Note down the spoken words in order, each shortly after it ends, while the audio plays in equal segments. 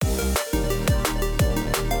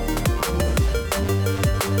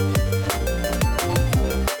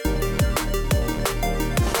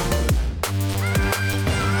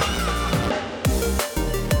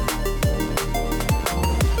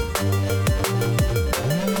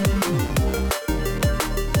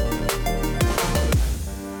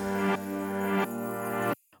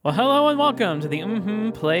Well, hello and welcome to the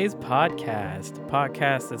Plays podcast.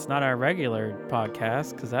 Podcast that's not our regular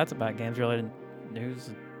podcast because that's about games related news,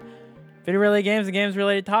 video related games and games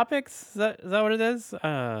related topics. Is that what it is?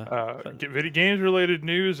 Video games related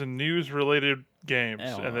news and news related games,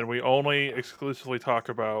 Oh. and then we only exclusively talk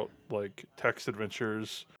about like text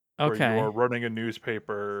adventures where you Okay. are running a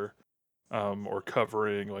newspaper, or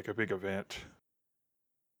covering like a big event,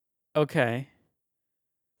 Okay.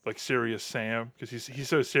 like Serious Sam, because he's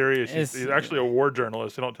so serious. He's It's- actually a war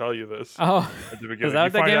journalist. They don't tell you this Oh, at the is beginning. that You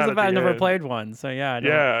what that find game's out at about? I the never end. played one, so yeah. I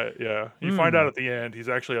don't... Yeah. You find out Hmm. at the end he's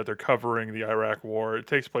actually out there covering the Iraq War. It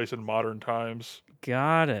takes place in modern times.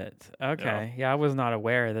 Got it. Okay. Yeah, I was not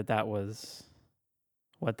aware that was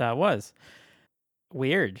what that was.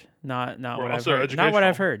 Weird. Not Well, what I've also heard. Not what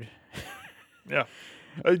I've educational. heard.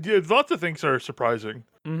 Yeah, lots of things are surprising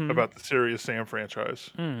Mhm. about the Serious Sam franchise.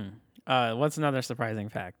 What's another surprising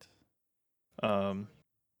fact?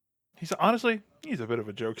 He's a bit of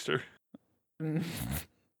a jokester.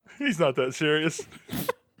 He's not that serious.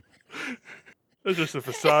 That's just a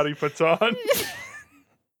facade he puts on.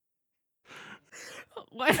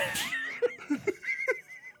 What?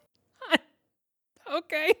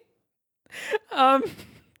 Okay. Well,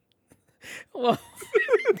 well,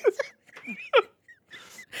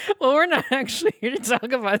 we're not actually here to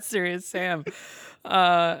talk about Serious Sam.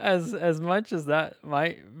 As much as that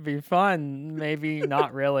might be fun, maybe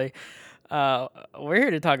not really. We're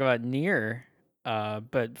here to talk about Nier.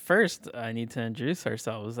 But first, I need to introduce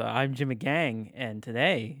ourselves. I'm Jimmy Gang, and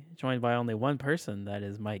today, joined by only one person, that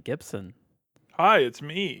is Mike Gibson. Hi, it's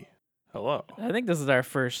me. Hello. I think this is our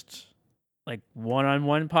first, like,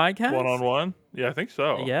 one-on-one podcast. One-on-one? Yeah, I think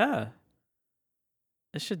so. Yeah.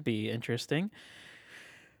 This should be interesting.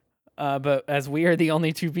 But as we are the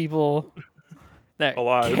only two people that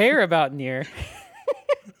Alive. care about Nier,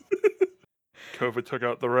 COVID took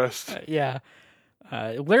out the rest. yeah,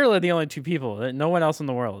 literally the only two people. No one else in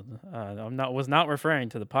the world. Was not referring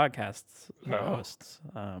to the podcast's No. hosts.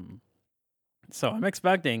 So I'm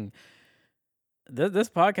expecting this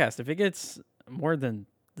podcast, if it gets more than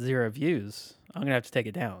 0 views, I'm gonna have to take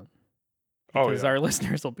it down because our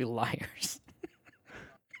listeners will be liars.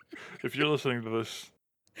 If you're listening to this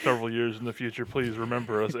several years in the future, please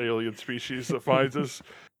remember us alien species that finds us.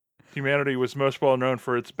 Humanity was most well known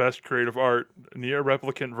for its best creative art, Nier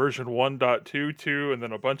Replicant version 1.22, and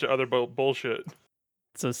then a bunch of other bullshit.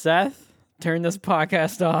 So Seth, turn this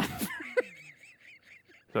podcast off.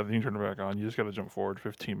 So you can turn it back on. You just got to jump forward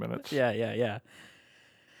 15 minutes. Yeah.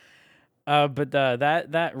 But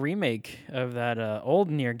that remake of that old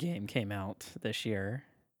Nier game came out this year.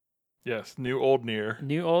 Yes, new old Nier.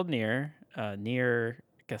 New old Nier, Nier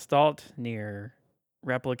Gestalt, Nier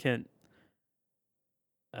Replicant,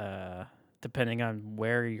 depending on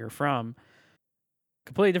where you're from.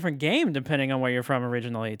 Completely different game depending on where you're from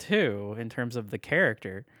originally too, in terms of the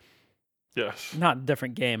character. Yes. Not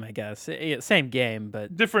different game, I guess. Same game,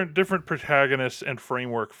 but Different protagonists and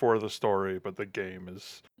framework for the story, but the game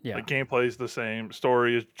is yeah. the gameplay is the same.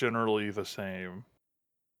 Story is generally the same.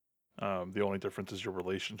 The only difference is your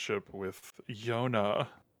relationship with Yona.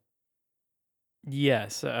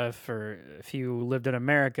 Yes, if you lived in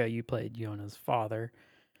America, you played Yona's father,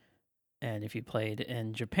 and if you played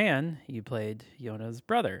in Japan, you played Yona's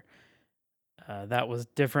brother. That was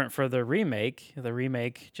different for the remake. The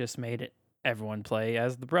remake just made everyone play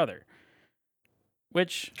as the brother,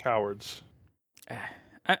 which Cowards.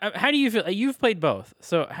 how do you feel? You've played both,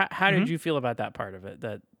 so how did Mhm. you feel about that part of it?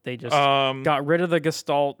 That they just Um, got rid of the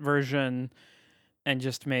Gestalt version and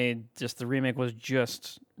just made the remake was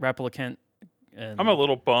just Replicant. And I'm a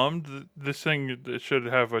little bummed. This thing it should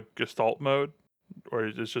have a Gestalt mode, or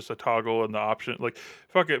it's just a toggle in the option. Like,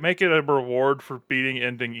 fuck it, make it a reward for beating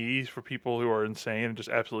ending E's for people who are insane and just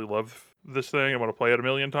absolutely love this thing and want to play it a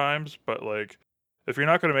million times. But like, if you're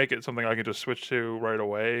not going to make it something I can just switch to right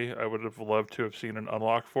away, I would have loved to have seen an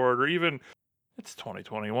unlock for it, or even it's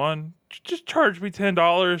 2021. Just charge me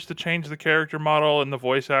 $10 to change the character model and the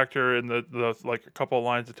voice actor and the like a couple of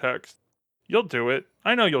lines of text. You'll do it.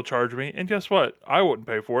 I know you'll charge me, and guess what? I wouldn't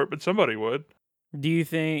pay for it, but somebody would. Do you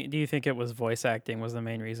think it was voice acting was the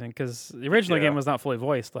main reason? Because the original Yeah. game was not fully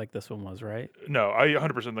voiced like this one was, right? No, I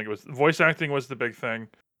 100% think it was voice acting was the big thing.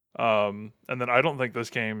 And then I don't think this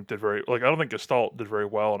game did I don't think Gestalt did very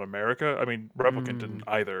well in America. I mean, Replicant didn't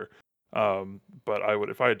either. But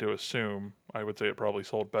if I had to assume, I would say it probably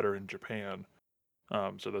sold better in Japan.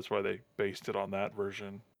 So that's why they based it on that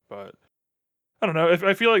version. But I don't know.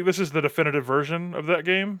 I feel like this is the definitive version of that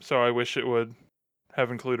game, so I wish it would have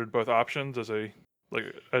included both options as a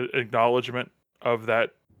acknowledgement of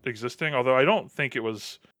that existing. Although I don't think it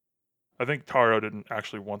was I think Taro didn't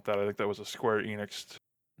actually want that. I think that was a Square Enix.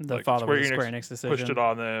 The Like father Square was a Square Enix Enix pushed decision. it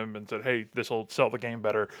on them and said, "Hey, this will sell the game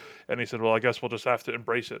better." And he said, "Well, I guess we'll just have to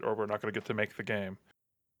embrace it, or we're not going to get to make the game."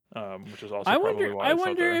 Which is also I probably wonder. why I it's not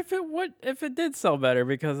wonder there. if it did sell better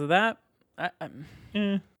because of that. I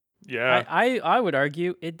Eh, yeah, I would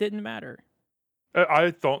argue it didn't matter.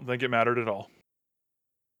 I don't think it mattered at all.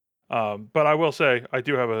 But I will say I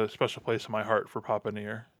do have a special place in my heart for Papa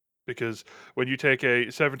Nier, because when you take a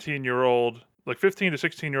 17-year-old, like 15 to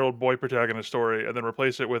 16-year-old boy protagonist story, and then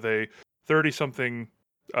replace it with a 30-something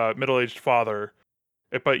middle-aged father,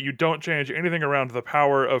 but you don't change anything around the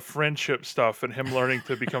power of friendship stuff and him learning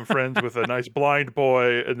to become friends with a nice blind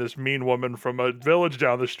boy and this mean woman from a village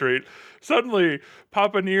down the street. Suddenly,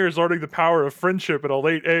 Papa Nier is learning the power of friendship at a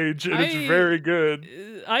late age, and it's I very good.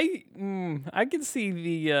 I can see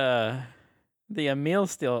the Emil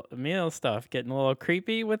stuff getting a little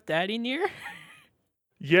creepy with Daddy Near.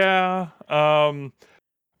 Yeah, I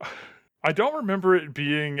don't remember it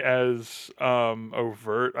being as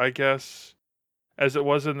overt, I guess, as it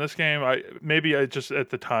was in this game. I just at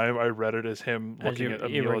the time I read it as him As looking at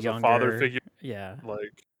you were Emil as a father younger. figure, Yeah.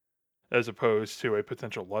 like as opposed to a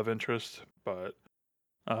potential love interest. But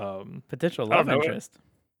Potential I don't love know. interest.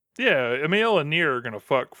 Yeah, Emil and Nier are gonna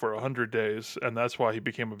fuck for 100 days, and that's why he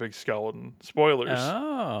became a big skeleton. Spoilers.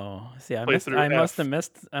 Oh, see, Play through I must F. have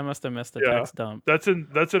missed. I must have missed the Yeah, text dump. that's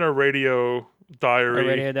in a radio A diary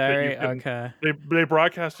radio that you diary. can. Okay. They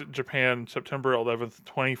broadcast it in Japan September 11th,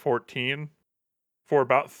 2014, for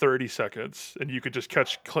about 30 seconds, and you could just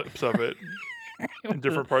catch clips of it in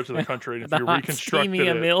different parts of the country. And if The you hot steamy reconstructed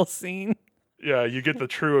it, Emil scene. yeah, you get the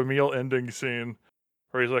true Emil ending scene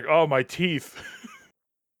where he's like, "Oh, my teeth,"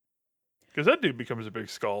 because that dude becomes a big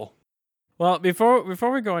skull. Well, before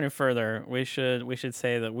we go any further, we should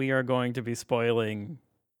say that we are going to be spoiling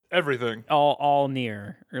Everything, all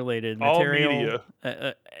near related all material.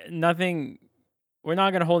 media. Nothing. We're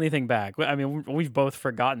not going to hold anything back. I mean, we've both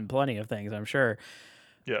forgotten plenty of things, I'm sure.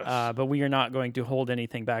 Yes. But we are not going to hold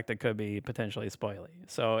anything back that could be potentially spoily.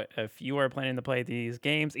 So if you are planning to play these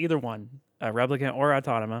games, either one, Replicant or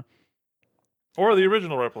Autonoma, Or the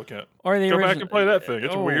original Replicant. or the Go original, back and play that thing.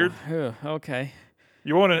 It's weird. Okay.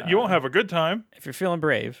 You won't have a good time, If you're feeling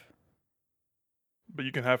brave. but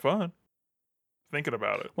you can have fun thinking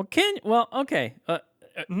about it. Okay.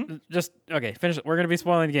 Mhm. Just okay. Finish it. We're gonna be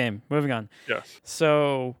spoiling the game. Moving on. Yes.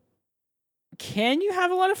 So, can you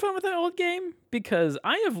have a lot of fun with that old game? Because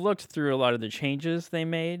I have looked through a lot of the changes they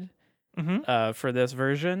made Mm-hmm. for this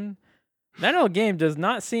version. That old game does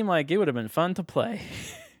not seem like it would have been fun to play.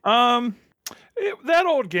 That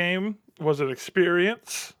old game was an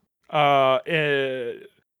experience.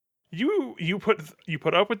 You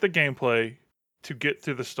put up with the gameplay to get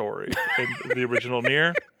through the story in the original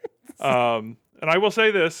Nier. And I will say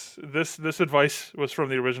this advice was from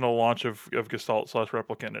the original launch of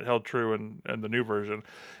Gestalt/Replicant. It held true in the new version.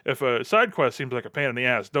 If a side quest seems like a pain in the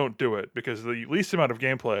ass, don't do it, because the least amount of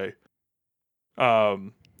gameplay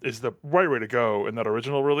is the right way to go in that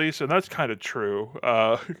original release, and that's kind of true.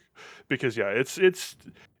 Because yeah, it's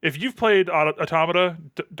if you've played Automata,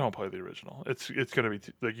 don't play the original. It's gonna be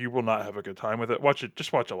like you will not have a good time with it.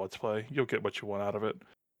 Just watch a Let's Play. You'll get what you want out of it.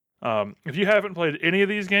 If you haven't played any of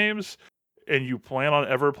these games and you plan on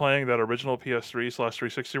ever playing that original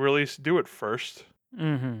PS3/360 release, do it first.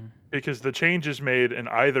 Mm-hmm. Because the changes made in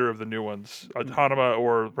either of the new ones, Autonoma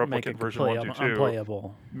or Make Replicant it version completely 1 to 2,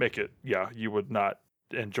 unplayable. make it, yeah, you would not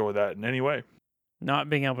enjoy that in any way Not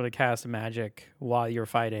being able to cast magic while you're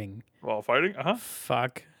fighting. while fighting.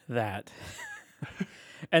 Fuck that.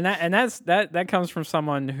 that comes from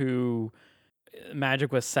someone who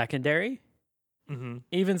magic was secondary. Mm-hmm.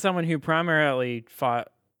 Even someone who primarily fought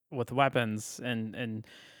with weapons and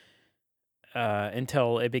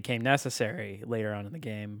until it became necessary later on in the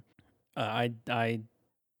game. I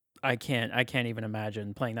can't even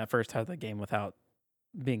imagine playing that first half of the game without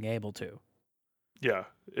being able to. Yeah,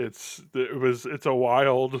 it's a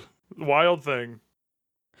wild thing.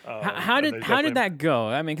 How did that go?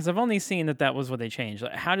 I mean, because I've only seen that was what they changed.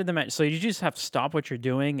 Like, how did the match? So you just have to stop what you're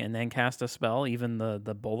doing and then cast a spell, even the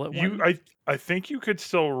bullet one. I think you could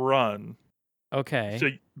still run. Okay.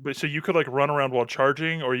 So you could like run around while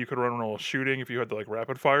charging, or you could run around while shooting if you had the like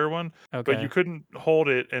rapid fire one. Okay. But you couldn't hold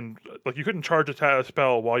it and like you couldn't charge a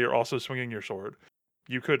spell while you're also swinging your sword.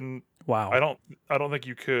 You couldn't. Wow. I don't think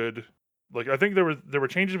you could. Like I think there were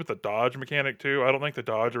changes with the dodge mechanic too. I don't think the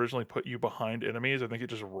dodge originally put you behind enemies. I think it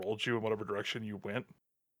just rolled you in whatever direction you went.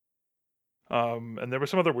 And there was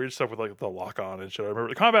some other weird stuff with like the lock on and shit. I remember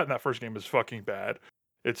the combat in that first game is fucking bad.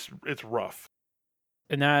 It's rough.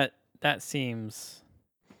 And that seems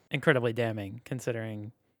incredibly damning,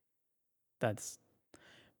 considering. That's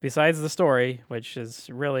besides the story, which is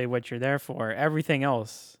really what you're there for. Everything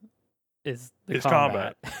else is the It's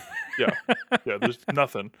combat. Yeah, yeah. There's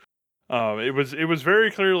nothing. It was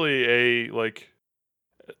very clearly a like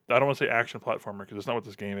I don't want to say action platformer because it's not what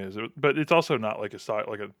this game is, but it's also not like a style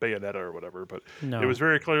like a Bayonetta or whatever. But it No. was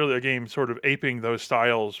very clearly a game sort of aping those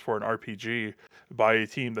styles for an RPG by a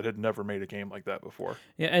team that had never made a game like that before.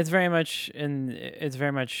 Yeah, it's very much in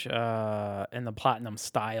the Platinum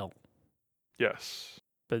style. Yes,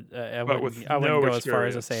 But I but wouldn't with I wouldn't no go as far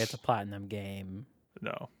as to say it's a experience. Platinum game.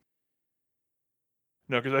 No,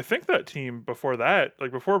 no, because I think that team before that,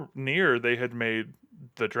 like before Nier, they had made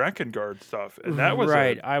the Drakengard stuff, and that was a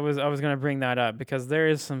Right. I was going to bring that up because there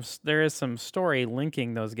is some story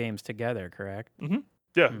linking those games together, correct?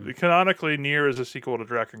 yeah. Hmm. Canonically, Nier is a sequel to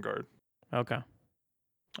Drakengard. Okay.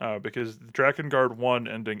 Because the Drakengard 1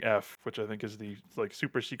 ending F, which I think is the like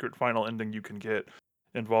super secret final ending you can get,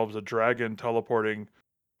 involves a dragon teleporting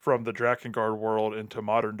from the Drakengard world into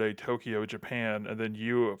modern day Tokyo, Japan, and then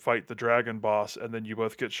you fight the dragon boss, and then you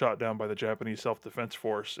both get shot down by the Japanese self defense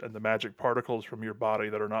force, and the magic particles from your body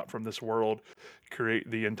that are not from this world create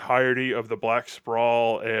the entirety of the Black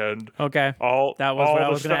Sprawl and Okay. all That was what all I the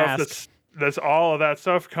was going to stuff ask. that's all of that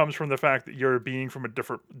stuff comes from the fact that you're a being from a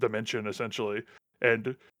different dimension essentially,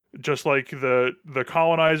 and just like the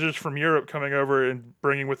colonizers from Europe coming over and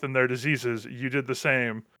bringing with them their diseases, you did the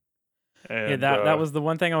same. Yeah, And that was the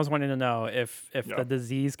one thing I was wanting to know if yeah, the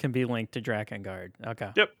disease can be linked to Drakengard.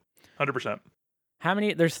 Okay. yep, 100%. How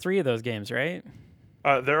many? There's 3 of those games, right?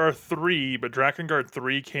 There are 3, but Drakengard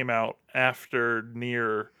 3 came out after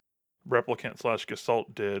Nier Replicant slash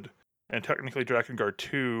Gestalt did, and technically Drakengard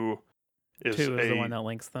 2 is 2 is the one a that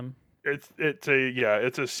links them. it's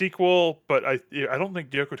a sequel, but I don't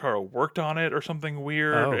think Yoko Taro worked on it or something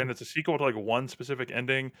weird, Oh. and it's a sequel to like one specific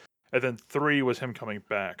ending, and then 3 was him coming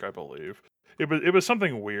back, I believe. It was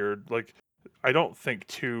something weird. Like I don't think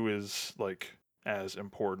 2 is like as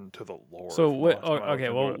important to the lore So from the what? last Oh, time I looked okay.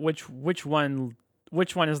 into Well, it.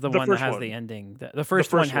 which one is the The one that first has the one. ending? The The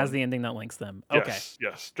first one first has one. the ending that links them. Okay.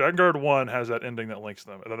 Yes. Drakengard 1 has that ending that links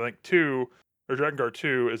them. And I think 2 or Drakengard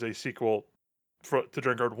 2 is a sequel to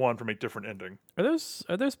Drakengard 1 from a different ending. Are those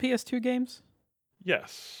PS2 games?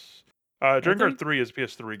 Yes. Are they Drakengard 3 is a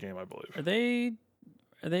PS3 game, I believe. are they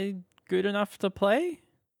are they good enough to play?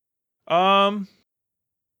 Um,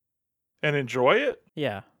 and enjoy it?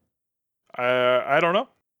 Yeah. I don't know.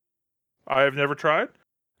 I have never tried.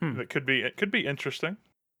 Hmm. It could be interesting.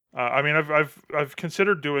 I mean, I've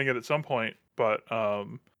considered doing it at some point, but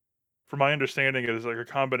from my understanding, it is like a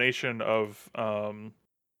combination of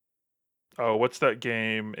oh, what's that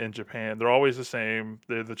game in Japan? They're always the same.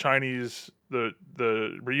 The Chinese the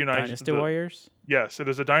reunited Dynasty Warriors? yes, it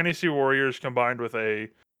is a Dynasty Warriors combined with a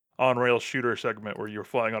on rail shooter segment where you're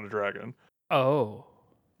flying on a dragon. Oh.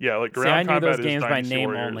 Yeah, like See, I ground knew those combat is games by Dynasty name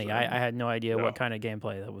Warriors, only. I and had no idea yeah, what kind of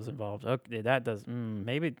gameplay that was involved. Okay, that does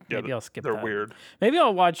maybe yeah, I'll skip they're that. weird. Maybe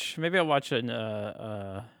I'll watch I a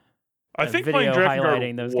think playing video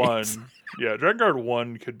highlighting Drakengard those games. 1, yeah, Drakengard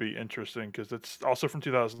 1 could be interesting because it's also from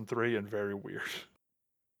 2003 and very weird.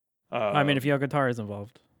 I mean, if Um, Yoko Taro is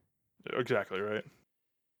involved. exactly right.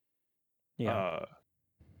 Yeah. Uh,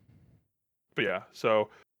 but yeah, so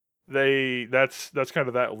that's kind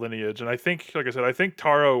of that lineage, and I think, like I said, I think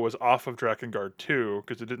Taro was off of Drakengard 2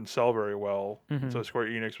 because it didn't sell very well, and Hmm. so Square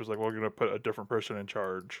Enix was like, "We're gonna put a different person in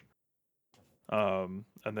charge." And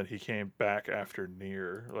then he came back after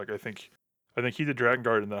Nier. Like I think he did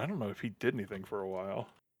Drakengard, and then I don't know if he did anything for a while.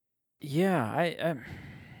 Yeah,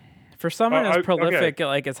 for someone as Okay, prolific,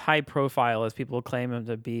 like as high profile as people claim him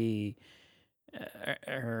to be,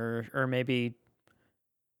 or maybe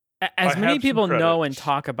I as many have some people know and credits.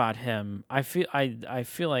 talk about him, I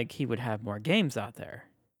feel like he would have more games out there.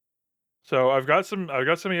 So I've got some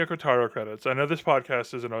Yoko Taro credits. I know this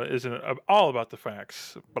podcast isn't all about the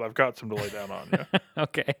facts, but I've got some to lay down on you.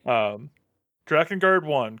 Okay. Drakengard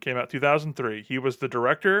 1 came out 2003. He was the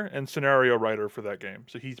director and scenario writer for that game,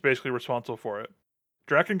 so he's basically responsible for it.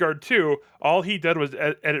 Drakengard 2, all he did was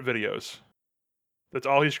edit videos. That's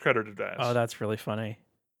all he's credited Oh, as. that's really funny.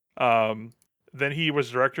 Um, then he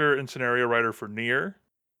was director and scenario writer for Nier.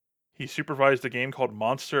 He supervised a game called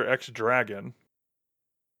Monster X Dragon.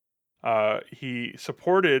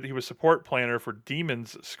 He was support planner for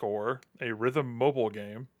Demon's Score, a rhythm mobile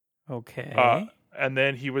game. Uh, Okay. and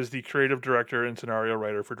then he was the creative director and scenario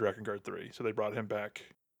writer for Drakengard 3. So they brought him back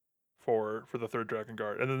for the third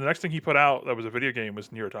Drakengard. And then the next thing he put out that was a video game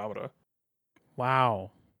was Nier Automata.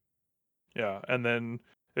 Wow. Yeah, and then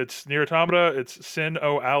it's Nier Automata, it's Sin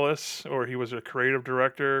O Alice, or he was a creative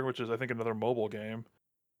director, which is I think another mobile game.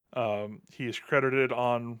 He is credited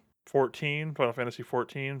on Final Fantasy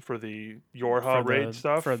 14 for the for Yorha raid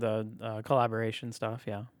stuff. the collaboration stuff.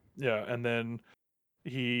 Yeah. Yeah, and then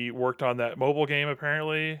he worked on that mobile game.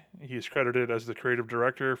 Apparently, he's credited as the creative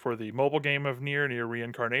director for the mobile game of Nier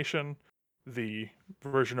Reincarnation, the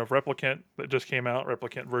version of Replicant that just came out,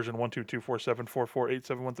 Replicant version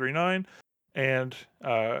 1224744871139, and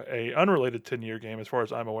a unrelated to Nier game, as far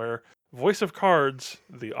as I'm aware, Voice of Cards,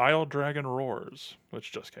 The Isle Dragon Roars,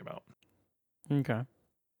 which just came out. Okay.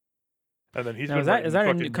 And then he's Now, been is that writing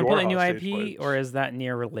a fucking completely new Yorha IP, stage or plays. is that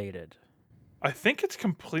Nier related? I think it's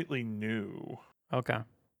completely new. Okay.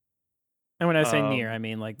 And when I say Nier, Um, I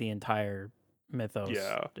mean like the entire mythos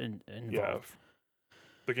Yeah. involved.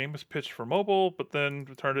 The game was pitched for mobile, but then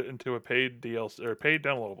turned it into a paid DLC or paid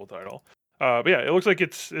downloadable title. But yeah, it looks like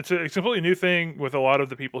it's a completely new thing with a lot of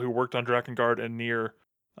the people who worked on Drakengard and Nier,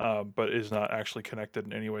 but is not actually connected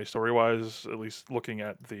in any way story wise. At least looking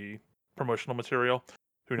at the promotional material,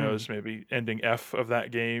 who knows? Maybe ending F of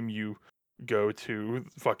that game, you go to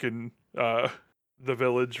fucking the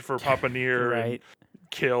village for Papa Nier and Right.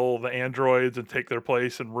 kill the androids and take their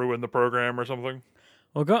place and ruin the program or something.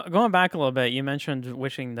 Well, going back a little bit, you mentioned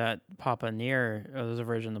wishing that Papa Nier was a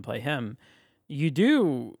version to play him. You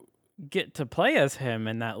do get to play as him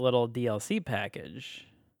in that little DLC package.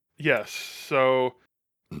 Yes. So,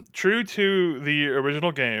 true to the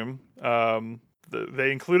original game,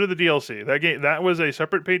 they included the DLC. That was a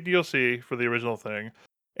separate paid DLC for the original thing,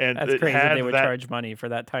 and That's it crazy. had They would that. charge money for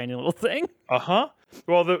that tiny little thing.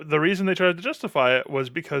 Well, the reason they tried to justify it was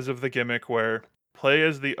because of the gimmick where play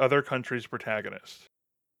as the other country's protagonist.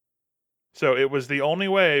 So it was the only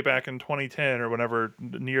way back in 2010 or whenever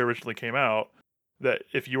Nier originally came out that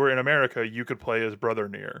if you were in America, you could play as Brother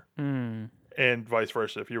Nier. And vice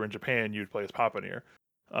versa. If you were in Japan, you'd play as Papa Nier.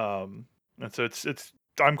 And so it's.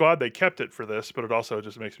 I'm glad they kept it for this, but it also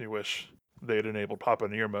just makes me wish they had enabled Papa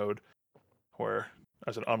Nier mode, where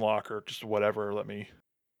as an unlock or just whatever, let me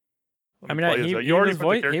I play mean, as that. he You already was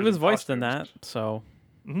put the characters he was voiced in costumes. that, so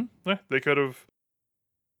Yeah, they could have.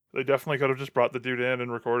 They definitely could have just brought the dude in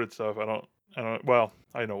and recorded stuff. I don't. Well,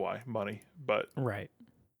 I know why, money, but right.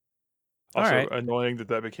 also Alright. annoying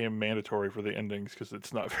that became mandatory for the endings because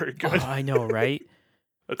it's not very Oh, good. I know, right?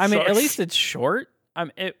 That I mean, at sucks. least it's short. Yeah.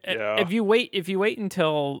 If you wait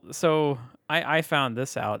until I found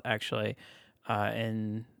this out actually,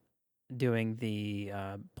 in doing the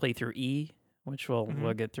playthrough E, which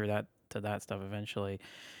we'll get through that stuff eventually.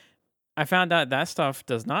 I found out that stuff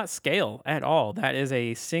does not scale at all. That is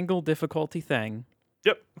a single difficulty thing.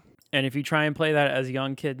 Yep. And if you try and play that as a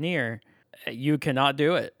young kid Nier, you cannot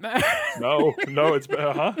do it. No, it's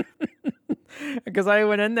Because I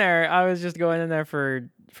went in there, I was just going in there for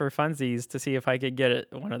funsies to see if I could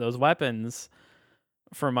get one of those weapons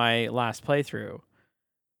for my last playthrough.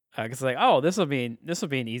 Because like, oh, this will be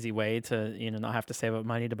an easy way to not have to save up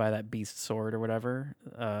money to buy that beast sword or whatever.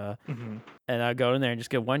 And I go in there and just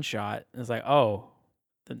get one shot. And it's like, oh,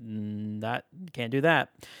 that can't do that.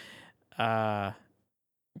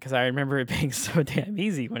 Because I remember it being so damn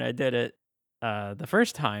easy when I did it the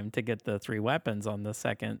first time to get the 3 weapons on the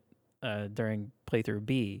second during playthrough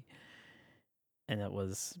B, and it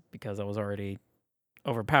was because I was already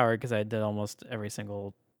overpowered because I did almost every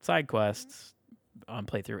single side quest on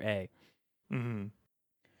playthrough A.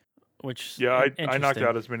 Which I knocked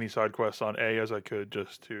out as many side quests on A as I could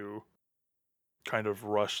just to kind of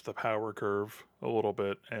rush the power curve a little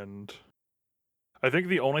bit, and I think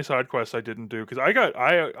the only side quest I didn't do because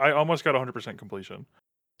I almost got 100% completion.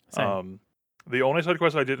 Same. The only side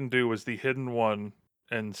quest I didn't do was the hidden one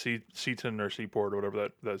in Seaton or Seaport or whatever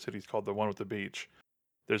that city's called, the one with the beach.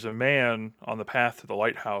 There's a man on the path to the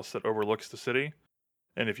lighthouse that overlooks the city,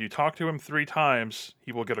 and if you talk to him 3 times,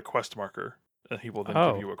 he will get a quest marker, and he will then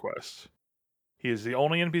give you a quest. He is the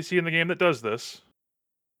only NPC in the game that does this,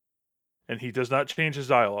 and he does not change his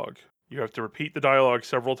dialogue. You have to repeat the dialogue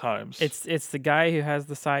several times. It's the guy who has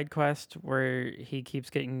the side quest where he keeps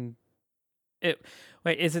getting it.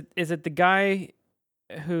 Wait, is it the guy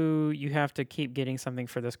who you have to keep getting something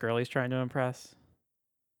for this girl he's trying to impress?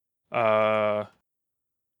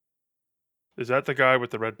 Is that the guy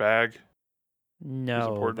with the red bag?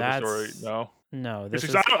 No, that's to the story? No, this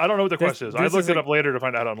is, I don't know what the quest is. I looked it up later to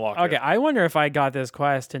find out how to unlock it. Okay, I wonder if I got this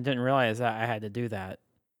quest and didn't realize that I had to do that.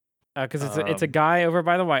 Because it's a guy over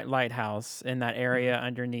by the White Lighthouse in that area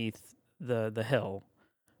underneath the hill,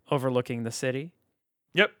 overlooking the city.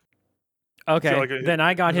 Yep. Okay, then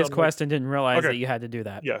I got his quest and didn't realize that you had to do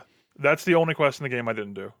that. Yeah, that's the only quest in the game I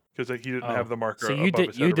didn't do because he didn't have the marker. So you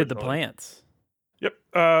did the plants. Yep.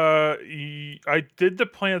 I did the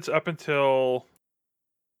plants up until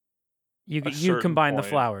a You certain combine the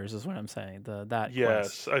point. flowers is what I'm saying. That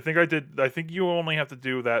Yes, quest. I think I did. I think you only have to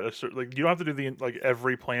do that like you don't have to do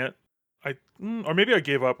every plant. Or maybe I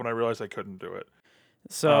gave up when I realized I couldn't do it.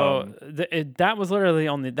 So that was literally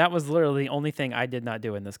the only thing I did not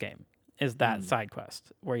do in this game is that Mm. side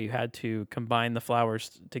quest where you had to combine the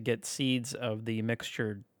flowers to get seeds of the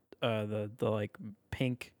mixture, the like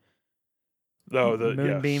pink Oh,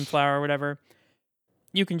 moonbeam yes. flower or whatever.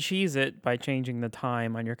 You can cheese it by changing the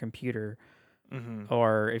time on your computer, Hmm.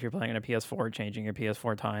 or if you're playing on a PS4, changing your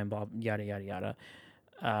PS4 time, blah yada yada yada.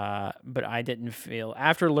 But I didn't feel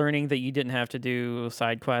after learning that you didn't have to do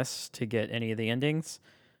side quests to get any of the endings.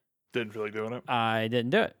 Didn't feel like doing it. I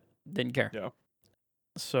didn't do it. Didn't care. Yeah.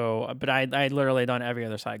 So, but I literally done every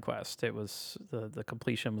other side quest. It was the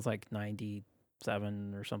completion was like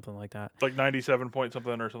 97 or something like that. Like 97 point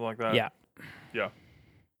something or something like that. Yeah. Yeah.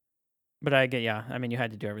 But I mean, you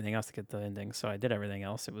had to do everything else to get the ending, so I did everything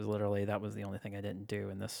else. It was literally that was the only thing I didn't do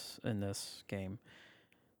in this game.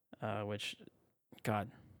 Which,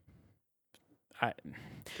 God, I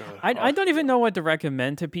God. I don't even know what to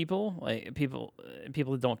recommend to people. Like people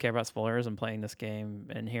who don't care about spoilers and playing this game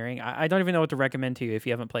and hearing. I don't even know what to recommend to you if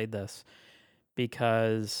you haven't played this,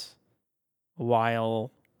 because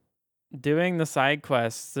while doing the side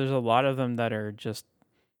quests, there's a lot of them that are just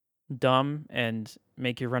dumb and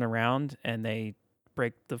make you run around, and they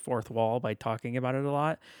break the fourth wall by talking about it a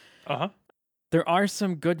lot. Uh-huh. There are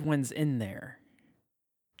some good ones in there,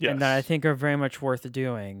 Yes. and that I think are very much worth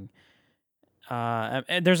doing.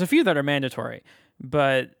 And there's a few that are mandatory,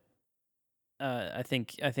 but I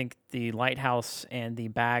think the lighthouse and the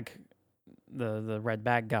bag, the red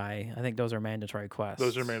bag guy, I think those are mandatory quests.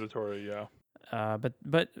 Those are mandatory, yeah.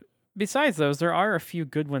 But besides those, there are a few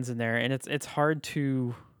good ones in there, and it's hard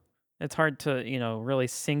to really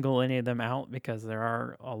single any of them out because there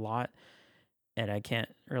are a lot, and I can't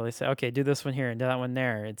really say okay, do this one here and do that one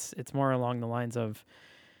there. It's more along the lines of,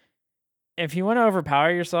 if you want to overpower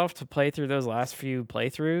yourself to play through those last few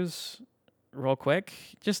playthroughs real quick,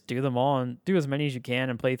 just do them all and do as many as you can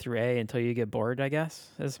and play through A until you get bored, I guess,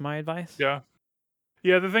 is my advice. Yeah.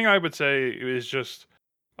 Yeah, the thing I would say is just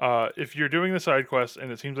if you're doing the side quest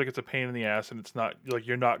and it seems like it's a pain in the ass and it's not like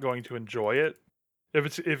you're not going to enjoy it,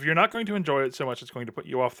 if you're not going to enjoy it so much it's going to put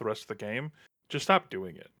you off the rest of the game, just stop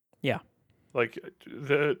doing it. Yeah. Like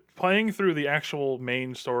the playing through the actual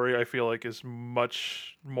main story, I feel like is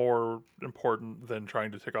much more important than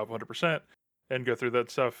trying to tick off 100% and go through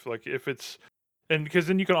that stuff. Like if it's, and because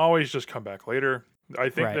then you can always just come back later. I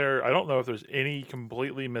think Right. I don't know if there's any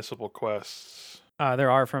completely missable quests.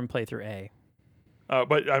 There are from playthrough A.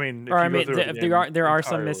 But I mean, if Or you I go mean, through it there are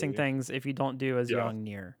some missing entirely- things if you don't do as Yeah. young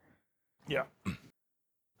near. Yeah.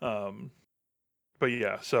 But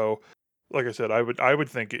yeah, so like I said, I would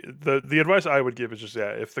think the advice I would give is just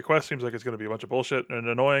if the quest seems like it's going to be a bunch of bullshit and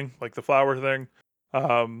annoying, like the flower thing,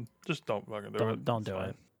 just don't fucking do it. Don't It's do fine.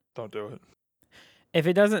 it. Don't do it. If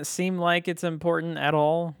it doesn't seem like it's important at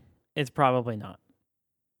all, it's probably not.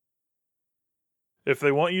 If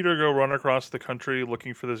they want you to go run across the country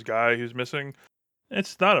looking for this guy who's missing,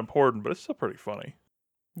 it's not important, but it's still pretty funny.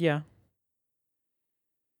 Yeah.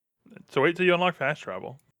 So wait till you unlock fast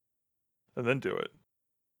travel, and then do it.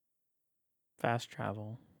 Fast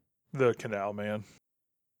travel. The canal man.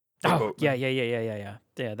 The Oh, boatman. yeah.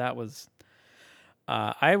 Yeah, that was.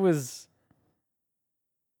 I was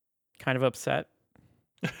kind of upset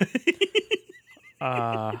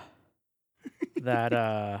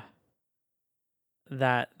that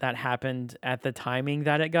that happened at the timing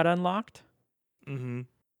that it got unlocked, Mm-hmm.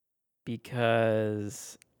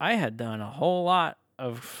 because I had done a whole lot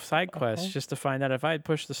of side quests just to find out if I had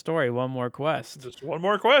pushed the story one more quest, Just one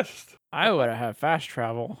more quest. I would have had fast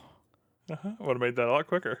travel. Would have made that a lot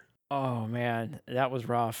quicker. Oh man, that was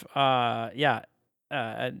rough. Yeah.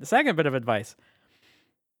 The second bit of advice: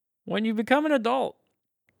 when you become an adult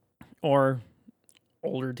or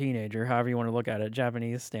older teenager, however you want to look at it,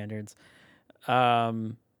 Japanese standards,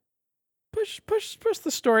 push the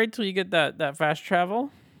story till you get that fast travel.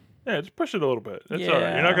 Yeah, just push it a little bit. It's all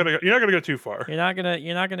right. You're not gonna go too far. You're not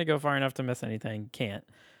gonna go far enough to miss anything. Can't.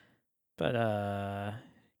 But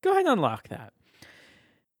go ahead and unlock that.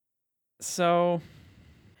 So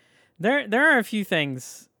there are a few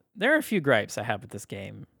things. There are a few gripes I have with this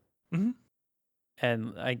game. Mhm.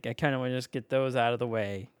 And I kind of want to just get those out of the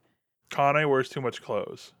way. Kane wears too much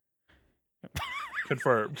clothes.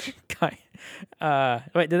 Confirmed.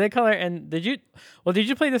 Wait, did they color? And did you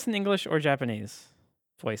play this in English or Japanese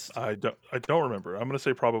voice? I don't remember. I'm gonna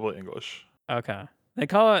say probably English. Okay. They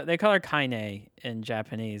color Kaine in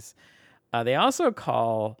Japanese. They also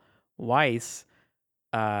call Weiss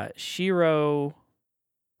Shiro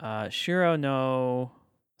Shiro no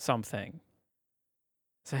something.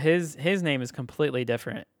 So his name is completely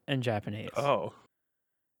different in Japanese. Oh.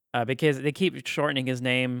 Because they keep shortening his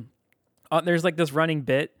name. There's like this running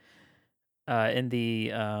bit in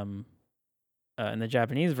the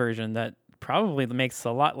Japanese version that probably makes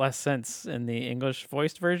a lot less sense in the English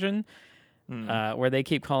voiced version, where they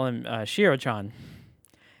keep calling him Shiro-chan,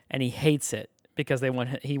 and he hates it because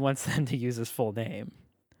he wants them to use his full name.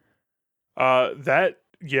 That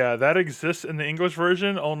exists in the English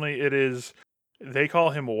version. Only they call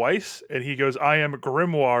him Weiss, and he goes, "I am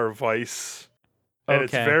Grimoire Weiss." And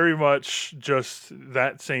it's very much just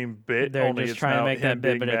that same bit. They're only just it's trying to now make him that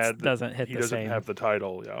bit, being but mad it doesn't hit he the doesn't same. have the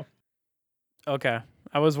title. Yeah. Okay,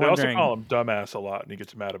 I was They wondering. also call him dumbass a lot, and he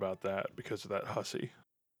gets mad about that because of that hussy.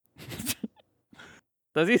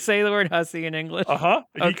 Does he say the word hussy in English? Okay.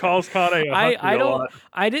 He calls Kane a hussy a lot.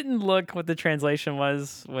 I didn't look what the translation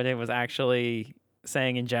was when it was actually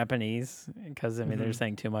saying in Japanese, because I mean they're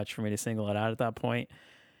saying too much for me to single it out at that point.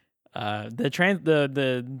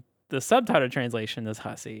 The subtitle translation is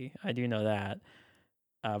hussy. I do know that.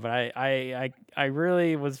 But I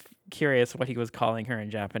really was curious what he was calling her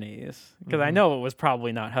in Japanese, because I know it was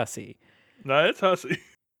probably not hussy. No, it's hussy.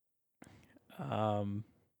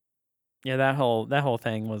 Yeah, that whole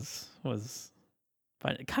thing was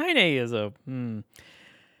fun. Kaine is an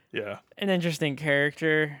interesting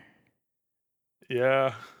character.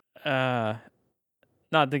 Yeah.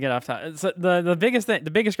 Not to get off topic. So the biggest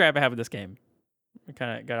gripe I have with this game, we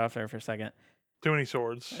kind of got off there for a second. Too many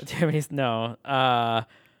swords.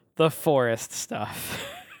 The forest stuff.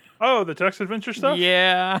 Oh, the text adventure stuff?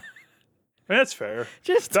 Yeah. That's fair.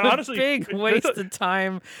 Just honestly, big waste of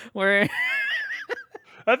time where...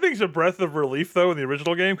 That thing's a breath of relief, though, in the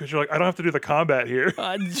original game, because you're like, I don't have to do the combat here.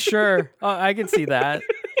 Sure. I can see that.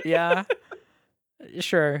 Yeah.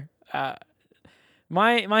 Sure.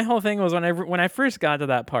 My whole thing was when I first got to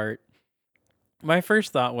that part, my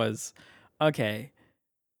first thought was, okay,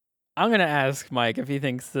 I'm going to ask Mike if he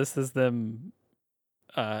thinks this is them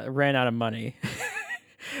ran out of money.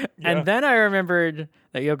 And then I remembered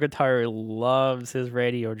that Yoko Taro loves his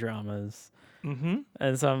radio dramas.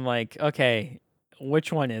 And so I'm like, okay,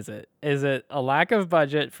 which one is it? Is it a lack of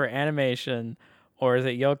budget for animation, or is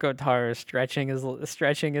it Yoko Taro stretching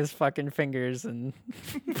his fucking fingers and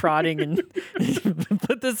prodding and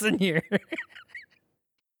put this in here?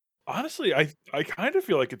 Honestly, I kind of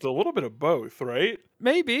feel like it's a little bit of both, right?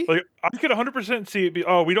 Maybe. Like, I could 100% see it be,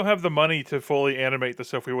 we don't have the money to fully animate the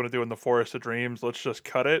stuff we want to do in the Forest of Dreams. Let's just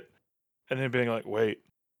cut it. And then being like, wait.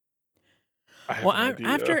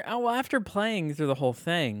 After playing through the whole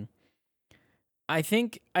thing, I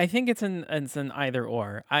think it's an either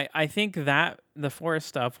or. I think that the forest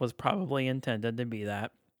stuff was probably intended to be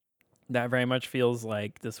that. That very much feels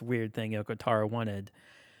like this weird thing Yoko Taro wanted.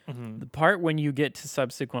 The part when you get to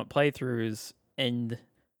subsequent playthroughs and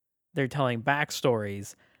they're telling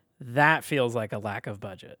backstories, that feels like a lack of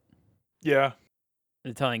budget. Yeah.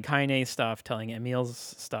 They're telling Kaine stuff, telling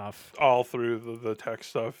Emil's stuff. All through the text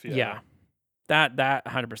stuff, yeah. That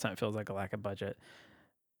 100% feels like a lack of budget.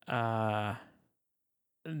 That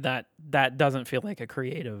doesn't feel like a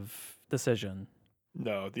creative decision.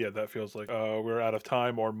 No, that feels like we're out of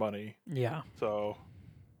time or money. Yeah. So,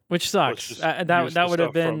 which sucks. That would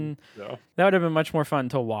have been much more fun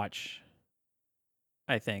to watch,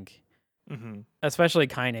 I think. Especially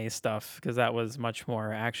Kaine's stuff, because that was much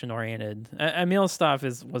more action oriented. Emil's stuff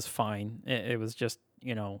was fine. It was just,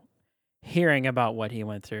 hearing about what he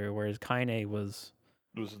went through, whereas Kaine was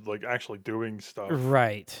like actually doing stuff.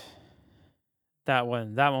 Right. That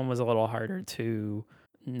one was a little harder to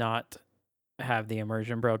not have the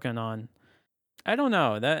immersion broken on. I don't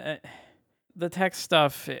know, that the text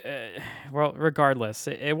stuff, well, regardless,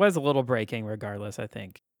 it was a little breaking regardless, I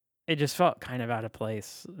think. It just felt kind of out of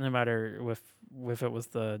place, no matter if it was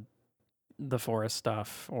the forest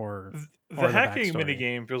stuff or the hacking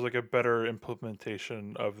minigame feels like a better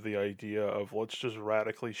implementation of the idea of let's just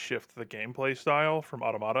radically shift the gameplay style from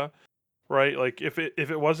Automata, right? Like if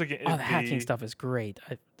it was a game, the hacking stuff is great.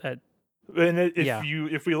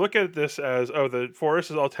 If we look at this as the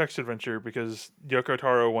forest is all text adventure because Yoko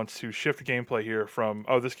Taro wants to shift gameplay here from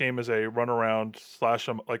this game is a run around /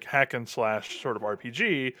 like hack and slash sort of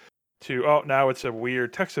RPG to now it's a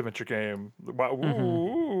weird text adventure game.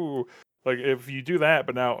 Ooh. Like if you do that,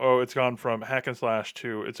 but now it's gone from hack and slash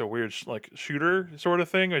to it's a weird like shooter sort of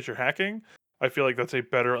thing as you're hacking. I feel like that's a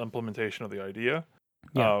better implementation of the idea.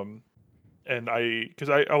 Yeah. And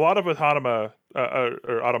a lot of Automata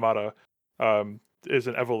is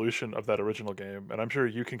an evolution of that original game, and I'm sure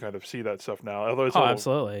you can kind of see that stuff now. Although it's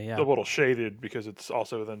absolutely, yeah, a little shaded because it's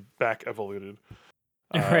also then back evoluted.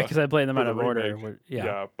 Right, because I played them for out the of order. remake. Yeah,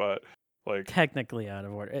 Yeah, but like, technically out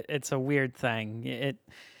of order. It's a weird thing.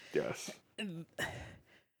 yes,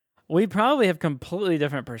 We probably have completely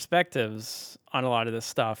different perspectives on a lot of this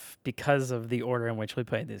stuff because of the order in which we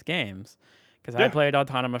played these games. Because I yeah, played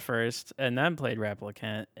Autonoma first and then played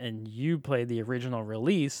Replicant, and you played the original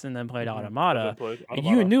release and then played and then Automata. played And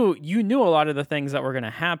Automata. you knew a lot of the things that were going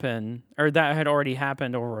to happen or that had already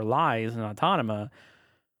happened or were lies in Autonoma,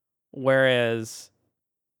 whereas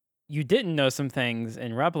you didn't know some things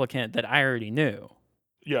in Replicant that I already knew.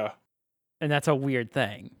 Yeah, And that's a weird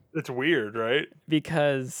thing it's weird, right?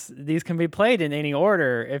 because these can be played in any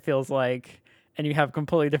order, it feels like, and you have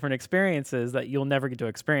completely different experiences that you'll never get to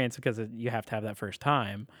experience because you have to have that first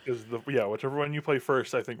time. Because whichever one you play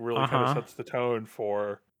first, I think really kind of Uh-huh. sets the tone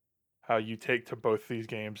for how you take to both these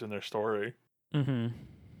games and their story. Mm-hmm.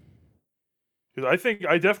 Because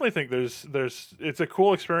I definitely think it's a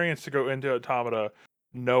cool experience to go into Automata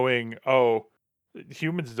knowing, oh,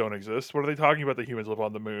 humans don't exist. What are they talking about? The humans live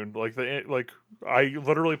on the moon. Like I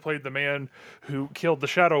literally played the man who killed the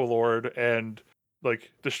Shadow Lord and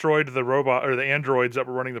like destroyed the robot or the androids that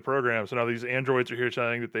were running the program. So now these androids are here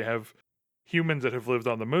saying that they have humans that have lived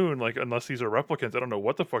on the moon. Like unless these are replicants, I don't know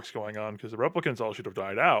what the fuck's going on because the replicants all should have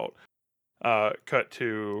died out. Cut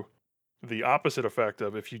to the opposite effect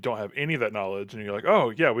of if you don't have any of that knowledge and you're like,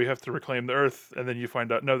 oh yeah, we have to reclaim the Earth, and then you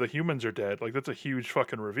find out no, the humans are dead. Like that's a huge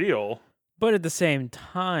fucking reveal. But at the same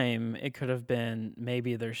time, it could have been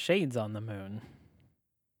maybe there's shades on the moon.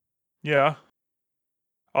 Yeah.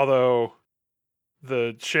 Although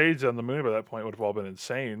the shades on the moon by that point would have all been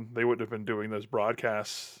insane. They wouldn't have been doing those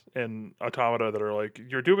broadcasts in Automata that are like,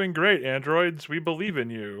 you're doing great, androids. We believe in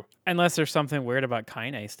you. Unless there's something weird about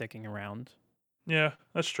Kaine sticking around. Yeah,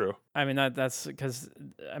 that's true. I mean that's because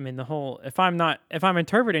I mean the whole if I'm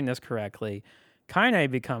interpreting this correctly, Kaine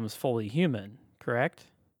becomes fully human, correct?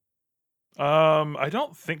 I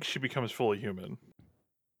don't think she becomes fully human.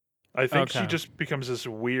 I think she Okay. just becomes this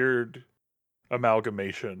weird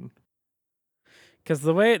amalgamation. Because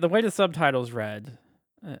the way the subtitles read,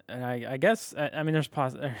 and I guess I mean there's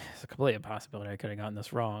a complete possibility I could have gotten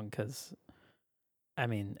this wrong because I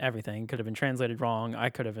mean everything could have been translated wrong. I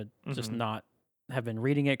could have just Mhm. not have been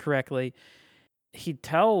reading it correctly. He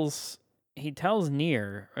tells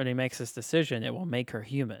Nier when he makes this decision, it will make her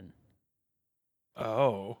human.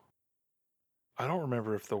 Oh. I don't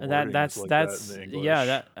remember if the And wording was like that in that's the yeah English.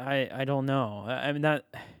 that I don't know. I mean that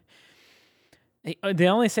they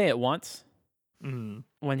only say it once Mhm.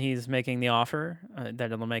 when he's making the offer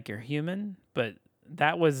that it'll make her human, but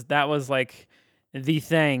that was like the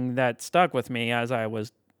thing that stuck with me as I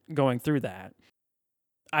was going through that.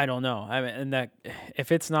 I don't know. I mean, and that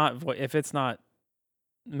if it's not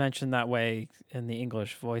mentioned that way in the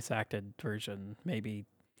English voice acted version, maybe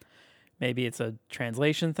it's a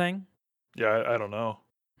translation thing. Yeah, I don't know.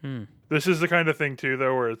 Hmm. This is the kind of thing too,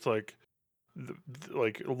 though, where it's like,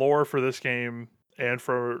 like lore for this game and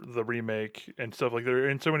for the remake and stuff. Like they're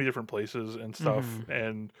in so many different places and stuff, Mm-hmm.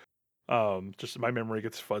 and just my memory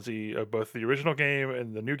gets fuzzy of both the original game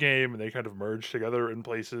and the new game, and they kind of merge together in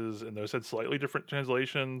places, and those had slightly different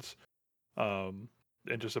translations, um,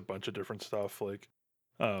 and just a bunch of different stuff like.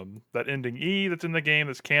 That ending E that's in the game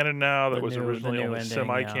that's canon now that was The originally new only ending, yeah.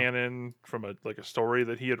 semi-canon from a story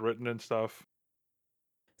that he had written and stuff.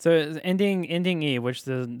 So it's ending E, which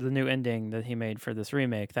the new ending that he made for this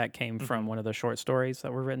remake, that came Hmm. from one of the short stories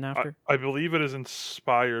that were written after. I believe it is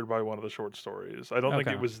inspired by one of the short stories. I don't think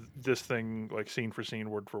Okay. it was this thing like scene for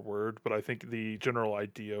scene, word for word, but I think the general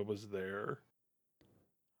idea was there.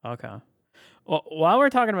 Okay. Well, while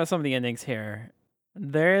we're talking about some of the endings here,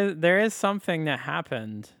 there is something that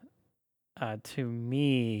happened to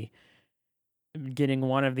me getting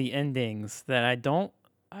one of the endings that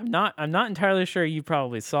I'm not entirely sure you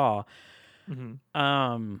probably saw. Hmm.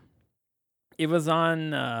 It was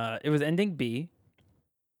on it was ending B.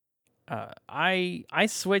 I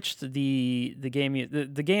switched the game.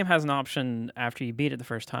 The game has an option after you beat it the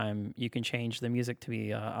first time. You can change the music to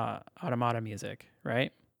be automata music,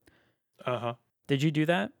 right? Uh-huh. Did you do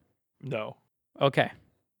that? No. Okay,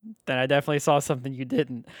 then I definitely saw something you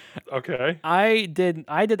didn't. Okay. I did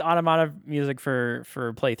automata music for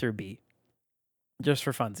playthrough B, just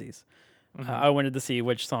for funsies. Hmm. I wanted to see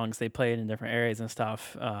which songs they played in different areas and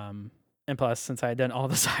stuff. And plus, since I had done all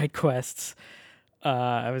the side quests,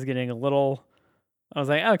 I was getting a little. I was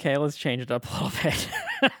like, okay, let's change it up a little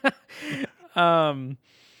bit. um,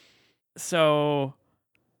 so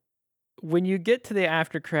when you get to the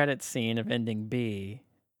after credits scene of ending B,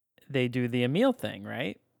 they do the Emil thing,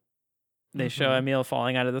 right? They show Hmm. Emil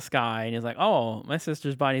falling out of the sky, and he's like, "Oh, my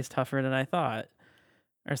sister's body's tougher than I thought,"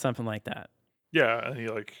 or something like that. Yeah, and he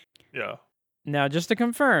like yeah. Now, just to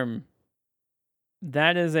confirm,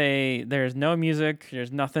 there's no music,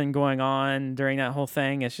 there's nothing going on during that whole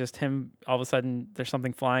thing. It's just him. All of a sudden, there's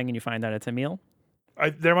something flying, and you find out it's Emil.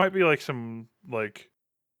 There might be like some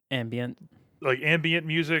Ambient. like ambient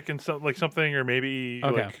music and something, or maybe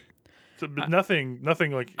Okay. like but I, nothing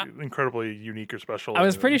like incredibly unique or special. I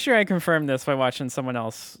was pretty sure I confirmed this by watching someone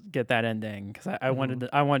else get that ending because I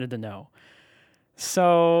Mhm. wanted to know.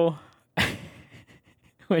 So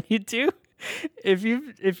when you do, if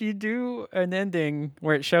you do an ending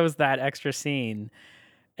where it shows that extra scene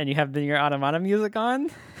and you have your automata music on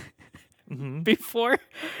Mhm. before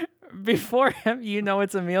him, you know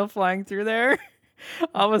it's Emil flying through there.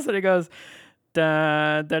 All of a sudden it goes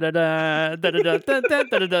da da da da da da da da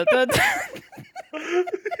da da da da.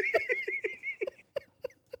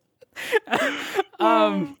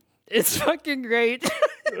 Oh, It's fucking great.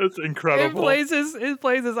 that's incredible. It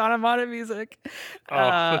plays his automata music Oh,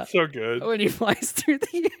 that's so good. when he flies through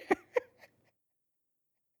the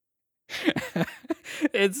air.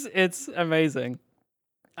 It's amazing.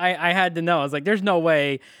 I had to know. I was like, there's no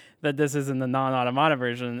way that this is in the non-automata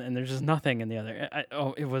version, and there's just nothing in the other.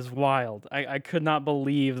 It was wild. I could not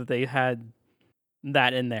believe that they had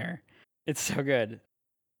that in there. It's so good.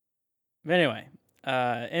 But anyway,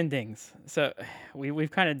 endings. So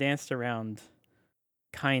we've kind of danced around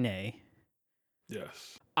Kaine.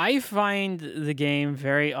 Yes. I find the game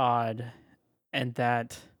very odd, and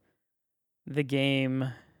that the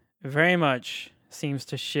game very much seems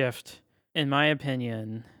to shift, in my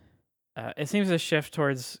opinion. It seems to shift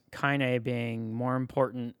towards Kaine being more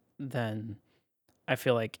important than I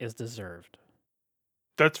feel like is deserved.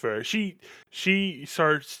 That's fair. She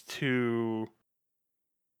starts to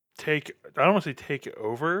take, I don't want to say take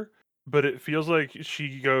over, but it feels like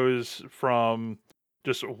she goes from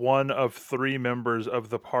just one of three members of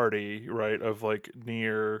the party, right? Of like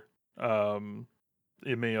Nier,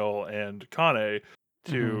 Emil, and Kane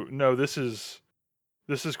Mm-hmm. to no, this is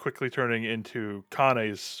quickly turning into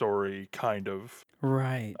Kane's story, kind of,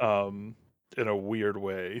 Right. in a weird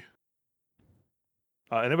way.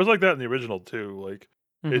 And it was like that in the original too. Like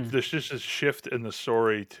Mm-hmm. there's just a shift in the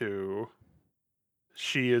story to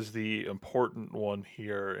she is the important one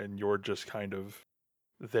here, and you're just kind of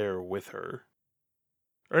there with her,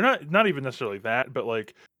 or not even necessarily that, but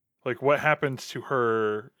like what happens to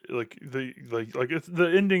her, like it's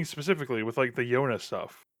the ending specifically with like the Yona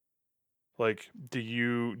stuff. Like, do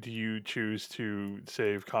you choose to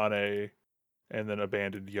save Kane and then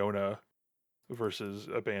abandon Yona versus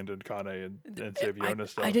abandon Kane and save Yona I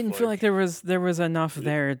stuff? didn't feel like Like, there was enough it,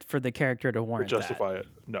 there for the character to to warrant that. justify it?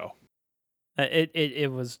 No.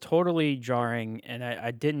 It was totally jarring, and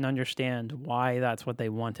I didn't understand why that's what they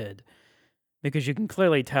wanted, because you can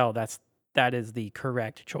clearly tell that is the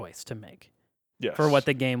correct choice to make for what Yes.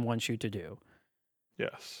 the game wants you to do.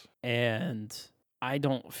 Yes. And I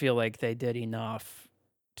don't feel like they did enough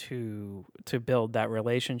to build that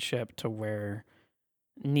relationship to where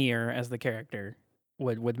Nier as the character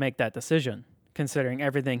would make that decision, considering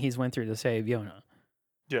everything he's went through to save Yona.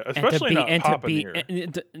 Yeah. And to Especially be not and to Papa be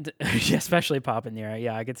Nier. especially Papa Nier.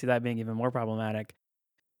 Yeah, I could see that being even more problematic.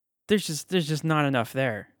 There's just not enough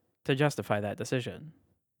there to justify that decision.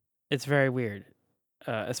 It's very weird.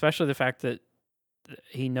 Especially the fact that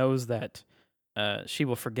he knows that she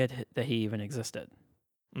will forget that he even existed.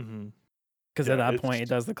 Mm-hmm. Because at Yeah. that point, it It's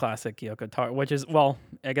does the classic Yoko Taro, which is, well,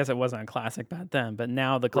 I guess it wasn't a classic back then, but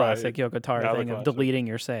now the right classic Yoko Taro now the thing of classic, deleting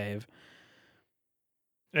your save.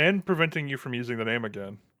 and preventing you from using the name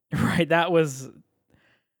again. Right, that was,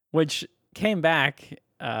 which came back.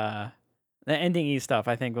 The ending E stuff,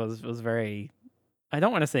 I think, was very, I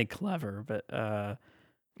don't want to say clever, but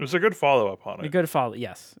It was a good follow up on a it. good follow.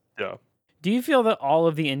 Yes. Yeah. Do you feel that all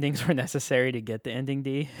of the endings were necessary to get the ending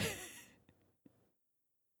D?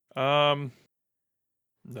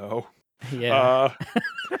 No. Yeah.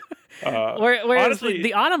 Uh. Whereas Honestly,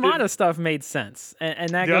 the automata stuff made sense, and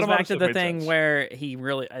that the goes automata back to stuff the made thing sense. where he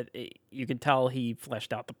really, you can tell he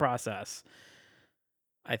fleshed out the process.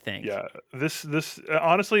 I think. Yeah. This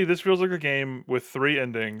honestly, this feels like a game with three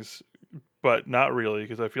endings, but not really,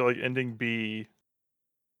 because I feel like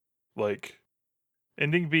like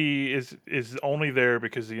ending B is only there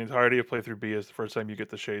because the entirety of playthrough B is the first time you get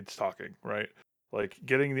the shades talking, right? Like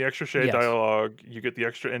getting the extra shade Yes. dialogue, you get the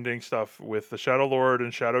extra ending stuff with the Shadow Lord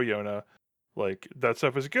and Shadow Yona. Like that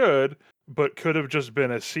stuff is good, but could have just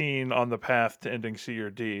been a scene on the path to ending C or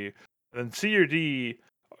D. And C or D,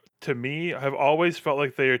 to me, have always felt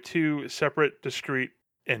like they are two separate, discrete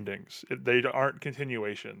endings. They aren't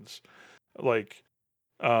continuations. Like,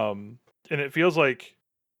 and it feels like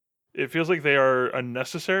it feels like they are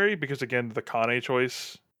unnecessary because again, the Kane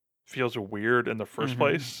choice feels weird in the first Mm-hmm.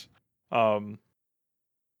 place. Um,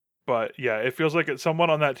 but yeah, it feels like it's someone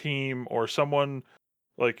on that team or someone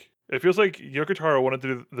like it feels like Yoko Taro wanted to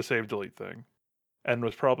do the save delete thing and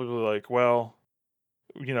was probably like, well,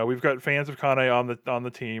 we've got fans of Kane on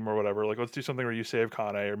the team or whatever. Like, let's do something where you save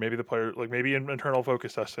Kane, or maybe the player, like maybe in internal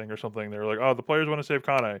focus testing or something. They're like, oh, the players want to save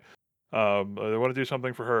Kane. They want to do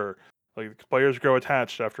something for her. Like players grow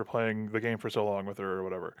attached after playing the game for so long with her or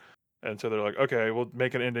whatever. And so they're like, okay, we'll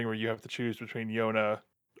make an ending where you have to choose between Yona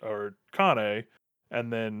or Kane,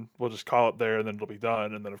 and then we'll just call it there, and then it'll be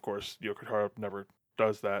done. And then of course Yoko Taro never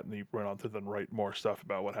does that, and he went on to then write more stuff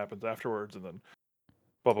about what happens afterwards, and then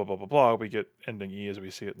blah blah blah blah blah. We get ending E as we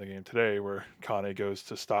see it in the game today, where Kane goes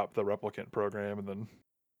to stop the replicant program, and then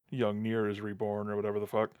young Nier is reborn or whatever the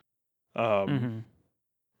fuck. Um, Mm-hmm.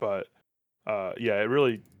 but yeah, it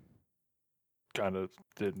really kind of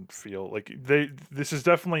didn't feel like they. This is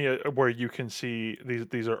definitely where you can see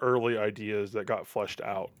these are early ideas that got fleshed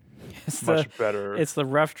out It's the much better. it's the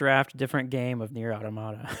rough draft, different game of Near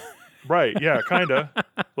Automata. Right? Yeah, kinda.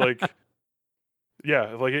 Like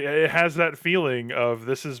yeah, like it has that feeling of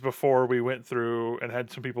this is before we went through and had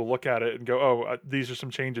some people look at it and go, "Oh, these are some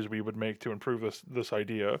changes we would make to improve this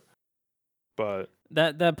idea." But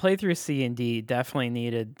that playthrough C and D definitely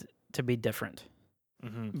needed to be different,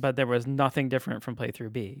 mhm, but there was nothing different from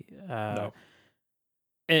playthrough B. no,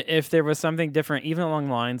 If there was something different, even along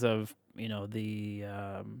the lines of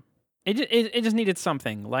it just needed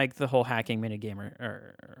something like the whole hacking minigame or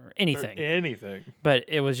or anything, anything. but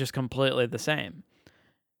it was just completely the same.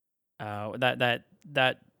 That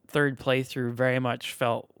third playthrough very much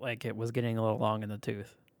felt like it was getting a little long in the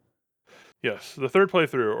tooth. Yes, the third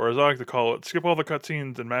playthrough, or as I like to call it, skip all the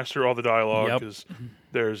cutscenes and master all the dialogue Yep. because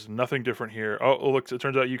there's nothing different here. Oh, look! It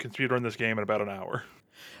turns out you can speedrun this game in about an hour.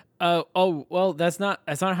 Oh well, that's not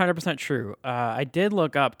 100% true. I did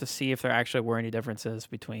look up to see if there actually were any differences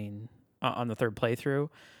between on the third playthrough.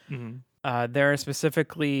 Mm-hmm. There are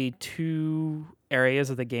specifically two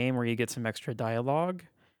areas of the game where you get some extra dialogue.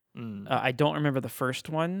 Mm. I don't remember the first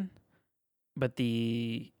one, but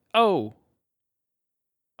I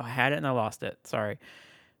had it and I lost it. Sorry.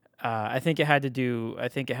 I think it had to do. I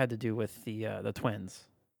think it had to do with the twins.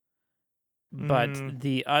 But Mm.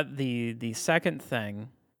 the second thing,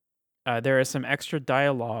 there is some extra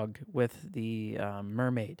dialogue with the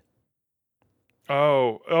mermaid.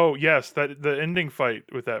 Oh, yes. That the ending fight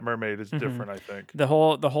with that mermaid is Mhm. different. I think. The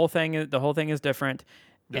whole thing is different,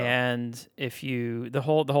 Yeah. and if you the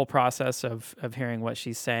whole process of hearing what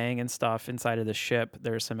she's saying and stuff inside of the ship,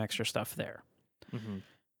 there's some extra stuff there. Mm-hmm.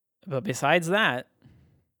 But besides that,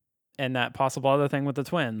 and that possible other thing with the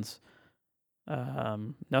twins,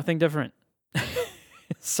 nothing different.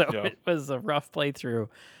 So Yeah. it was a rough playthrough.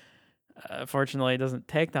 Fortunately, it doesn't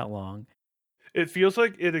take that long. It feels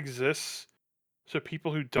like it exists so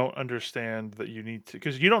people who don't understand that you need to,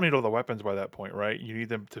 because you don't need all the weapons by that point, right? You need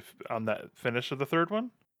them to on that finish of the third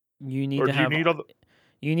one, You need or to do you have need all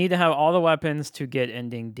the? all the weapons to get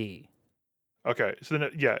ending D. Okay, so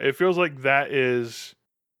then yeah, it feels like that is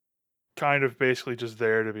kind of basically just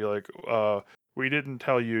there to be like, we didn't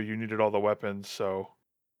tell you you needed all the weapons, so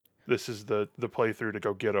this is the playthrough to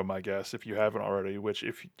go get them, I guess, if you haven't already. Which,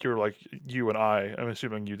 if you're like you and I'm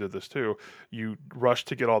assuming you did this too. You rushed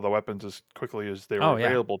to get all the weapons as quickly as they were Oh yeah,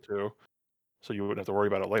 available to, so you wouldn't have to worry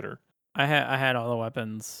about it later. I had all the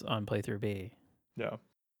weapons on playthrough B. Yeah,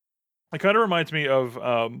 it kind of reminds me of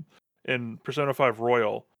in Persona 5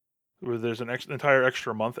 Royal, where there's an entire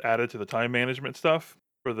extra month added to the time management stuff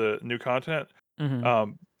for the new content. Hmm.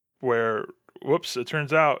 Um, where whoops, it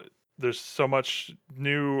turns out there's so much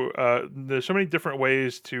new there's so many different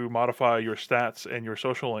ways to modify your stats and your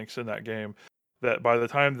social links in that game that by the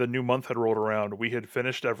time the new month had rolled around, we had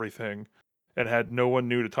finished everything and had no one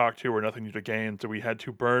new to talk to or nothing new to gain. So we had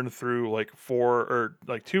to burn through like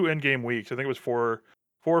 2 in-game weeks. I think it was 4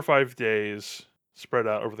 or 5 days spread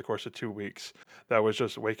out over the course of 2 weeks. That was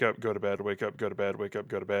just wake up, go to bed, wake up, go to bed, wake up,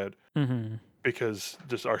 go to bed, Hmm. because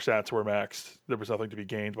just our stats were maxed. There was nothing to be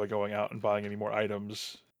gained by going out and buying any more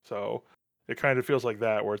items. So it kind of feels like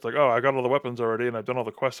that, where it's like, oh, I got all the weapons already, and I've done all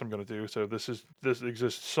the quests I'm going to do. So this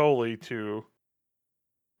exists solely to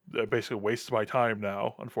basically waste my time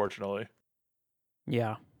now. Unfortunately.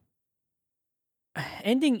 Yeah.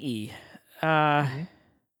 Ending E. Uh, Hmm.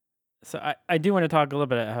 so I do want to talk a little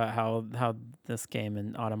bit about how this game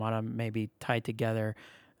and Automata may be tied together.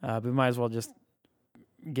 We might as well just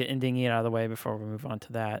get Ending E out of the way before we move on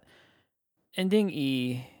to that. Ending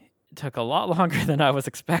E took a lot longer than I was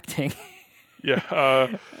expecting.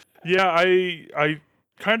 Yeah. Yeah. I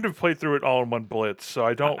kind of played through it all in one blitz, so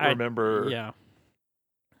I don't remember. Yeah.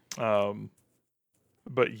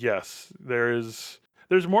 But yes, there's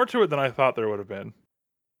more to it than I thought there would have been.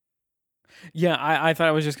 Yeah, I thought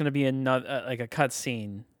it was just going to be another like a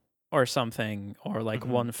cutscene or something, or like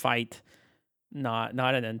one fight, not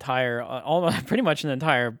an entire, almost pretty much an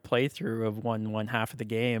entire playthrough of one half of the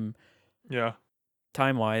game. Yeah.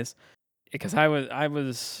 Time wise, because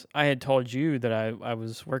I had told you that I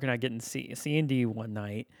was working on getting C&D one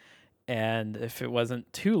night, and if it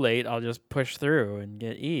wasn't too late, I'll just push through and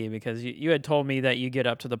get E, because you had told me that you get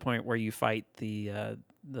up to the point where you fight the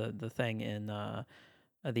thing in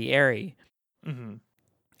the Aerie. Mm-hmm.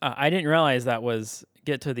 I didn't realize that was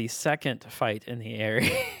get to the second fight in the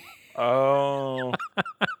Aerie. Oh.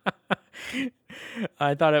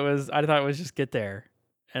 I thought it was just get there,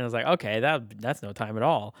 and I was like, okay, that's no time at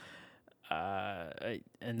all. And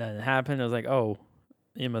then it happened. I was like, oh,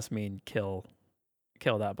 you must mean kill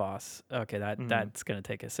that boss. Okay, that's gonna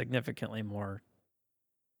take a significantly more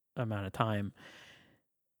amount of time.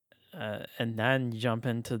 And then jump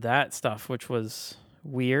into that stuff, which was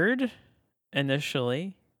weird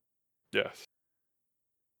initially. Yes.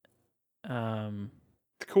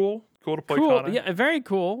 It's cool to play. Cool, Kana. yeah, very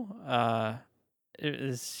cool.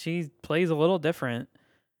 She plays a little different,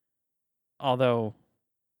 although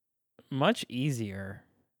much easier.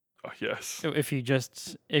 Oh, yes. If you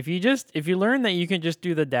learn that you can just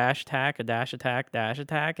do the dash attack,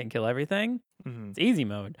 and kill everything, it's easy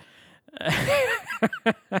mode.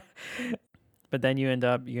 But then you end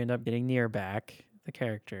up getting Nier back, the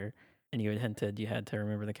character, and you had hinted you had to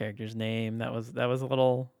remember the character's name. That was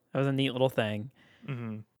a neat little thing.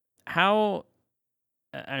 Mm-hmm. How,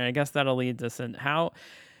 and I guess that'll lead us in how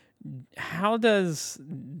does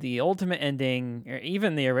the ultimate ending, or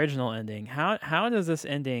even the original ending, how does this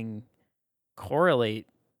ending correlate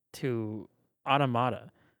to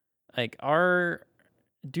Automata? Like,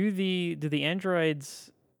 do the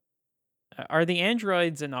androids, are the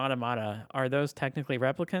androids in Automata, are those technically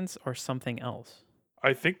replicants or something else?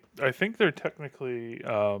 I think they're technically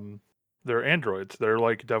they're androids. They're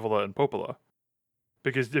like Devila and Popola.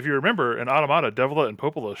 Because if you remember, in Automata, Devila and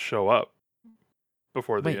Popola show up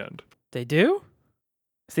before the end. They do?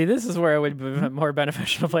 See, this is where it would be more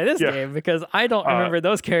beneficial to play this game, because I don't remember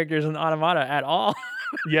those characters in Automata at all.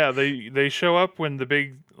 Yeah, they show up when the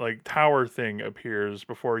big like tower thing appears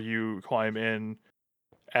before you climb in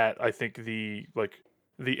at, I think, the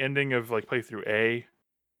ending of like playthrough A.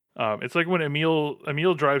 It's like when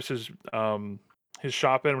Emil drives his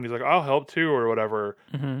shop in, when he's like, I'll help too, or whatever.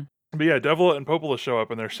 Mm-hmm. But yeah, Devila and Popola show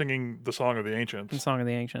up and they're singing the Song of the Ancients. The Song of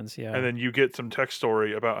the Ancients, yeah. And then you get some text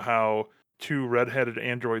story about how two redheaded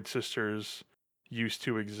android sisters used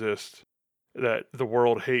to exist that the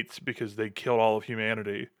world hates because they killed all of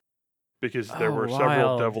humanity. Because there were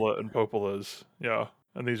several Devila and Popolas. Yeah.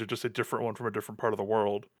 And these are just a different one from a different part of the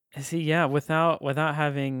world. See, yeah, without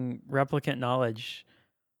having replicant knowledge,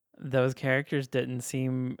 those characters didn't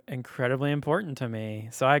seem incredibly important to me.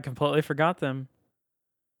 So I completely forgot them.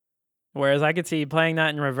 Whereas I could see playing that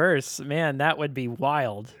in reverse, man, that would be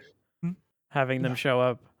wild. Having them show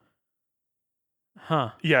up. Huh.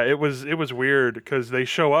 Yeah, it was weird because they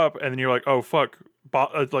show up and then you're like, oh fuck,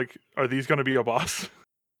 like, are these going to be a boss?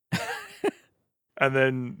 And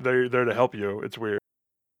then they're there to help you. It's weird.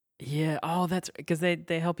 Yeah. Oh, that's because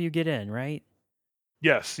they help you get in, right?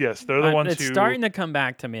 Yes. They're the ones it's starting to come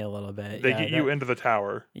back to me a little bit. They get you into the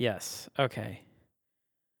tower. Yes. Okay.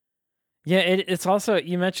 Yeah, it's also,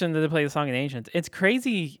 you mentioned that they play the Song of the Ancients. It's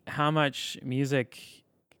crazy how much music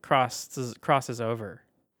crosses over.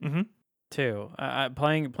 Mm-hmm. Too.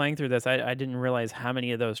 Playing through this, I didn't realize how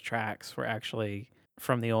many of those tracks were actually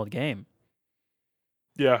from the old game.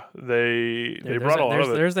 Yeah, they brought a lot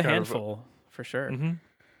of it. There's a handful for sure. Mm-hmm.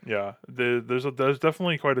 Yeah, there's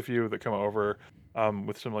definitely quite a few that come over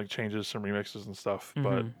with some like changes, some remixes and stuff. Mm-hmm.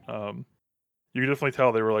 But you can definitely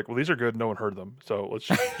tell they were like, well, these are good. No one heard them, so let's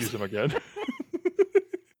just use them again.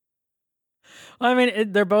 I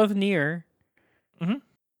mean, they're both near. Mm-hmm.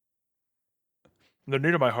 They're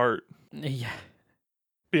near to my heart. Yeah.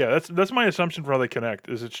 But yeah, that's my assumption for how they connect.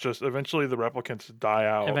 Is it's just eventually the replicants die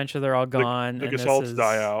out. Eventually, they're all gone. The Gesalts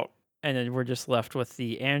die out, and then we're just left with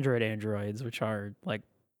the androids, which are like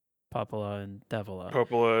Popola and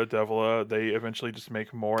Devila. They eventually just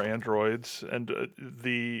make more androids, and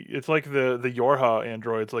it's like the Yorha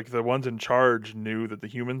androids, like the ones in charge knew that the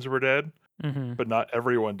humans were dead, but not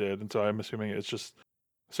everyone did, and so I'm assuming it's just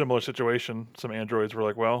a similar situation. Some androids were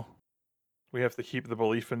like, well, we have to keep the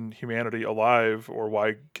belief in humanity alive, or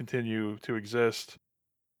why continue to exist?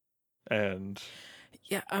 And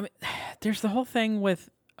yeah, I mean, there's the whole thing with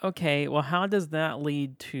Okay, well, how does that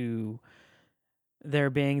lead to there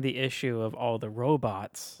being the issue of all the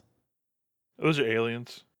robots? Those are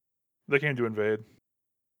aliens. They came to invade.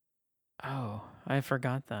 Oh, I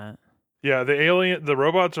forgot that. Yeah, the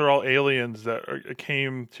robots are all aliens that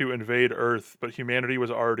came to invade Earth, but humanity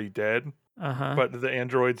was already dead. Uh-huh. But the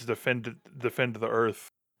androids defend the Earth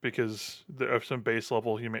because of some base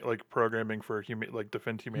level like programming for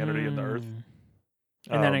defend humanity in the Earth.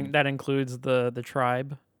 And that includes the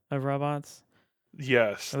tribe of robots?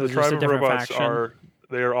 Yes, Or the was it just tribe a of different robots faction?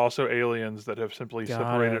 they are also aliens that have simply Got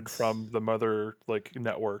separated it. from the mother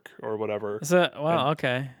network or whatever. So, And well,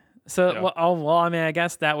 okay. So, yeah, well, I mean, I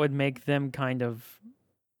guess that would make them kind of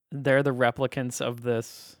they're the replicants of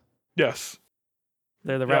this. yes,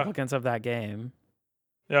 They're the yeah, replicants of that game.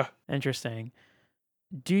 yeah, Interesting.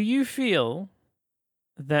 Do you feel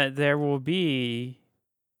that there will be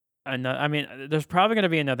another? I mean, there's probably going to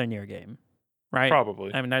be another Nier game, right?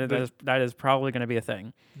 probably. I mean, that is probably going to be a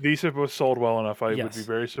thing. These have both sold well enough. I would be Yes.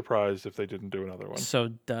 very surprised if they didn't do another one. So,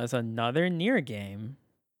 does another Nier game,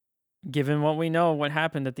 given what we know, what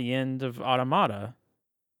happened at the end of Automata,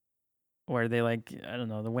 where they I don't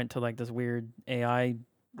know, they went to this weird AI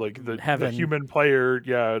Like the heaven, human player,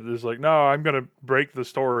 yeah, is like, no, I'm gonna break the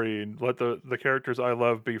story and let the characters I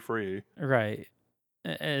love be free. right?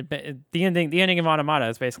 The ending of Automata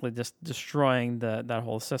is basically just destroying that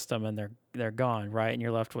whole system, and they're gone, right? And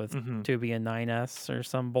you're left with Hmm 2B and 9S or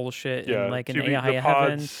some bullshit in Yeah, an to be AI the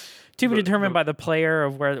heaven, pods, to be determined the by the player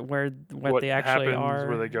of what what they actually happens, are.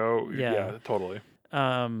 where they go. Yeah. Yeah, totally.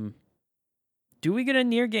 Do we get a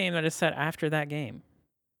Nier game that is set after that game?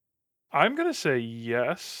 I'm gonna say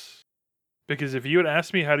yes, because if you had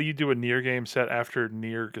asked me how do you do a Nier game set after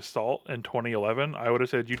Nier Gestalt in 2011, I would have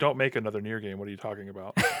said you don't make another Nier game. What are you talking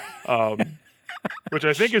about? Which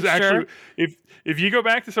I think is actually, Sure. if you go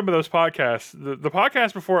back to some of those podcasts, the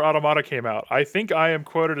podcast before Automata came out, I think I am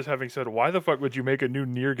quoted as having said, "Why the fuck would you make a new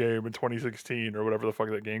Nier game in 2016 or whatever the fuck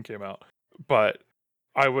that game came out?" But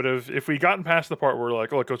I would have, if we gotten past the part where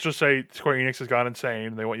like, look, let's just say Square Enix has gone insane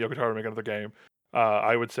and they want Yoko Taro to make another game.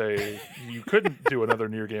 I would say you couldn't do another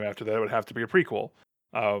Nier game after that. It would have to be a prequel.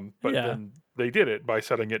 But Yeah. then they did it by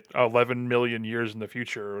setting it 11 million years in the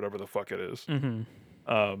future or whatever the fuck it is. Mm-hmm.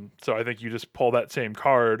 So I think you just pull that same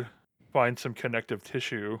card, find some connective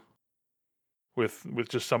tissue with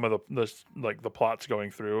just some of the plots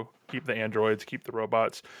going through. Keep the androids, keep the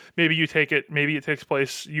robots. Maybe you take it. Maybe it takes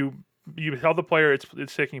place. You tell the player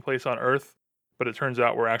it's taking place on Earth, but it turns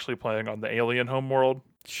out we're actually playing on the alien homeworld.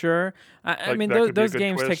 Sure. I mean, that could be a those good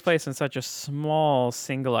games take twist. place in such a small,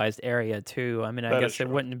 singleized area too. I mean, I That guess is it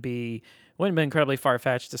true. wouldn't be incredibly far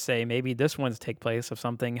fetched to say maybe this one's take place of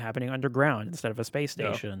something happening underground instead of a space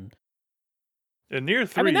Yeah. station. In Nier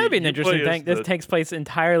 3, I mean, that'd be an you interesting play as thing. This takes place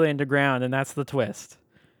entirely underground, and that's the twist.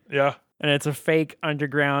 yeah, And it's a fake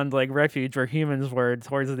underground refuge where humans were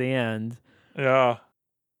towards the end. yeah.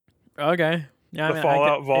 Okay. Yeah, I The mean,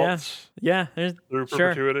 Fallout vaults yeah. There's through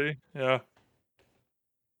sure. perpetuity. Yeah.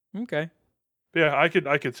 Okay. Yeah, I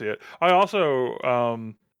could see it. I also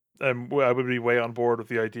I would be way on board with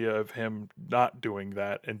the idea of him not doing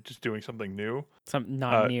that and just doing something new.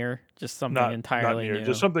 Not near, just something Not entirely near, new.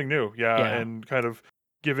 just something new. Yeah, Yeah. and kind of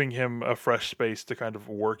giving him a fresh space to kind of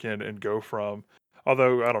work in and go from.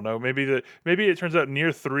 Although I don't know, maybe it turns out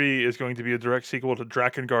Nier 3 is going to be a direct sequel to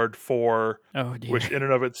Drakengard 4, Oh dear. which in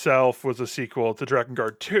and of itself was a sequel to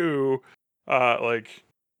Drakengard 2. I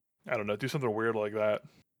don't know, do something weird like that.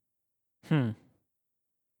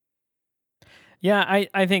 Yeah,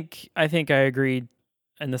 I think I agreed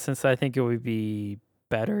in the sense that I think it would be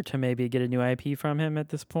better to maybe get a new IP from him at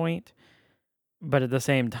this point. But at the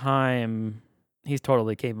same time, he's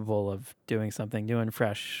totally capable of doing something new and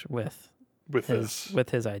fresh with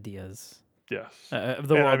his ideas. Yes. Of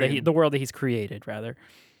the And, world I mean, the world that he's created, rather.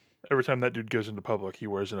 every time that dude goes into public, he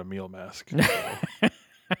wears an Emil mask. I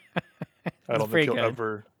don't pretty think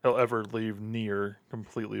good. he'll ever leave Nier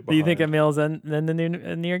completely behind. Do you think Emil's in the new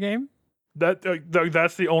Nier game?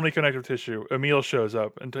 That's the only connective tissue. Emil shows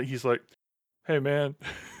up and he's like, "Hey man,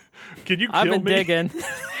 can you kill I've been me? digging.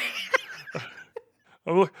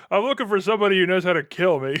 I'm looking for somebody who knows how to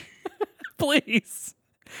kill me. Please.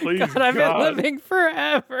 Please, God, I've been living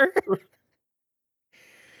forever."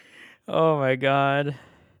 Oh my god.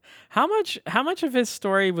 How much of his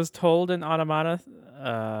story was told in Automata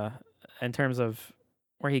in terms of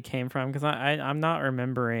where he came from? Because I'm not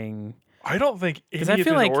remembering. I don't think any Because I of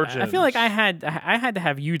feel his like origins. I had to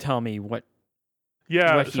have you tell me what.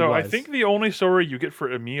 Yeah, what he so I was. think the only story you get for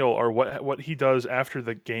Emil are what he does after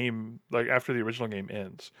the game, like after the original game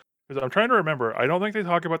ends. Because I'm trying to remember. I don't think they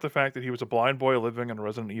talk about the fact that he was a blind boy living in a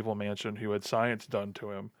Resident Evil mansion who had science done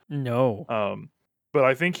to him. No. Um, but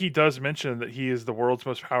I think he does mention that he is the world's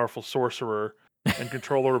most powerful sorcerer and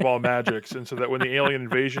controller of all magics, and so that when the alien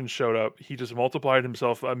invasion showed up, he just multiplied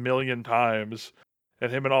himself 1,000,000 times, and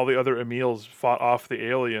him and all the other Emils fought off the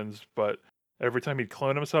aliens. But every time he'd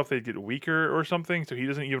clone himself, they'd get weaker or something. So he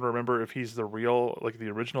doesn't even remember if he's the real, like the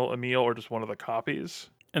original Emil, or just one of the copies.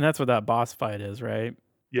 And that's what that boss fight is, right?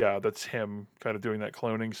 Yeah, that's him kind of doing that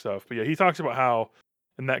cloning stuff. But yeah, he talks about how,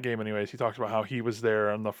 in that game anyways, he talks about how he was there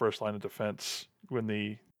on the first line of defense when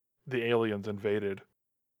the aliens invaded.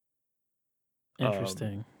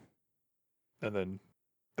 Interesting. And then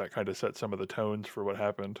that kind of set some of the tones for what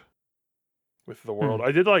happened with the world.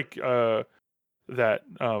 I did like that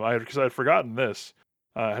because I'd forgotten this.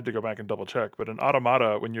 I had to go back and double check. But in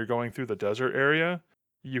Automata, when you're going through the desert area,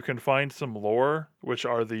 you can find some lore, which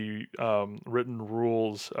are the written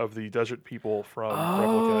rules of the desert people from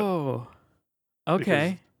Replicant. Oh,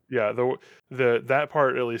 okay. Because, yeah, that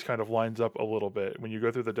part at least kind of lines up a little bit. When you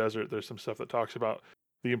go through the desert, there's some stuff that talks about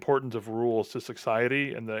the importance of rules to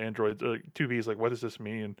society, and the android 2B is like, what does this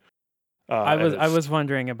mean? I was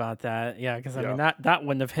wondering about that. Yeah, because I mean that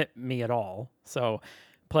wouldn't have hit me at all. So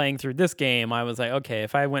playing through this game, I was like, okay,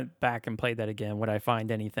 if I went back and played that again, would I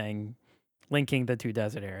find anything linking the two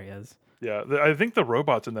desert areas? Yeah, I think the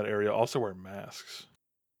robots in that area also wear masks,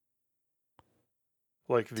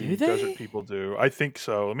 like the desert people do. I think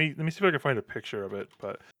so. Let me see if I can find a picture of it.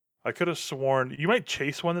 But I could have sworn you might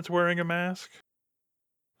chase one that's wearing a mask,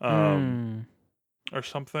 or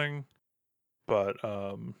something. But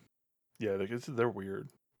yeah, they're weird.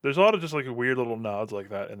 There's a lot of just like weird little nods like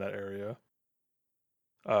that in that area.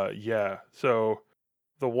 Yeah. So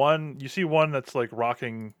the one you see one that's like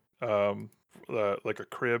rocking like a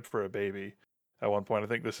crib for a baby at one point. I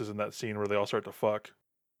think this is in that scene where they all start to fuck,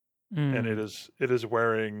 and it is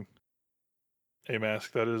wearing a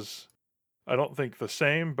mask that is, I don't think the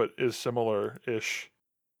same, but is similar-ish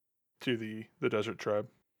to the desert tribe.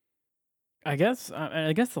 I guess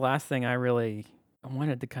the last thing I really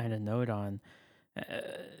wanted to kind of note on,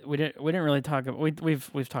 we didn't really talk about,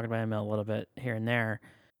 we've talked about him a little bit here and there.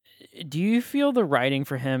 Do you feel the writing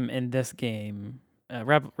for him in this game,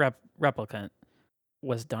 Replicant,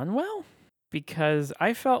 was done well? Because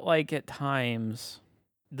I felt like at times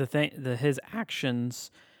his actions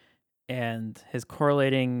and his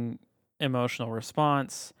correlating emotional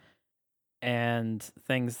response and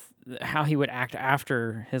things, how he would act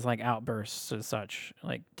after his like outbursts and such,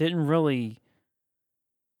 like didn't really,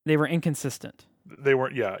 they were inconsistent. They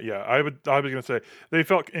weren't. Yeah. I was gonna say they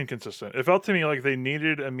felt inconsistent. It felt to me like they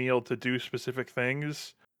needed Emil to do specific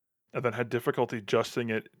things, and then had difficulty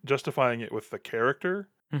justifying it with the character.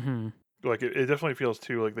 Mm-hmm. Like it definitely feels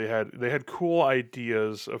too like they had cool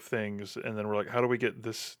ideas of things, and then we're like, how do we get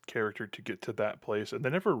this character to get to that place? And they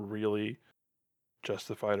never really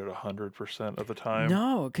justified it 100% of the time.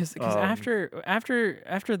 No, because after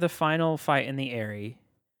the final fight in the Aerie,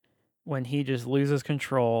 when he just loses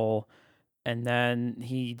control, and then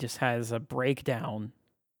he just has a breakdown,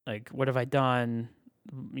 like, what have I done?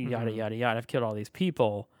 Yada yada yada. I've killed all these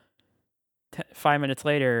people. 5 minutes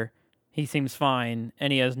later, he seems fine,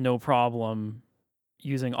 and he has no problem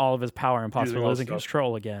using all of his power and possibly losing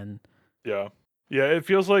control again. Yeah. It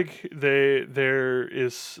feels like there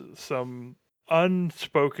is some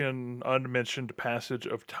unspoken, unmentioned passage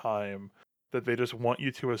of time that they just want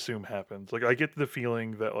you to assume happens. Like I get the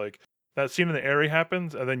feeling that like that scene in the Aerie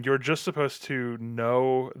happens, and then you're just supposed to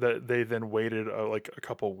know that they then waited like a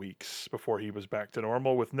couple weeks before he was back to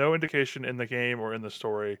normal, with no indication in the game or in the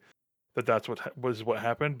story that that's what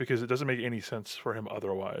happened, because it doesn't make any sense for him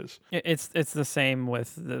otherwise. It's the same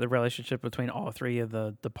with the relationship between all three of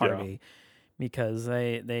the party, because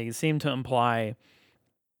they seem to imply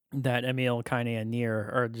that Emil, Kaine, and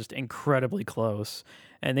Nier are just incredibly close,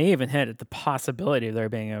 and they even hint at the possibility of there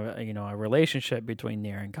being a relationship between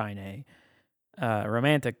Nier and Kaine, a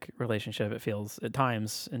romantic relationship. It feels at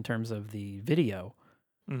times in terms of the video,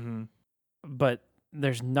 but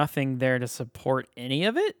there's nothing there to support any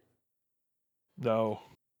of it. No,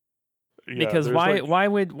 because why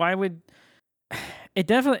would it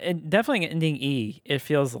definitely ending E? It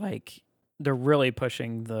feels like they're really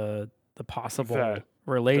pushing the possible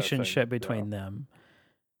relationship between them,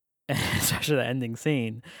 especially the ending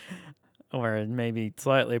scene, where it may be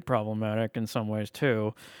slightly problematic in some ways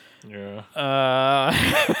too. Yeah.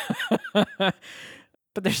 But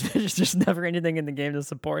there's just never anything in the game to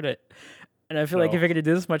support it, and I feel like if you're gonna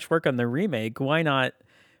do this much work on the remake, why not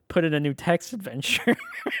put in a new text adventure?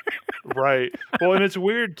 Right. Well, and it's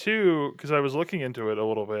weird too, because I was looking into it a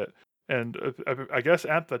little bit. And I guess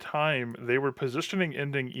at the time they were positioning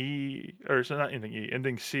ending E, or so not ending E,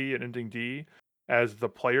 ending C and ending D as the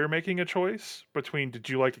player making a choice between did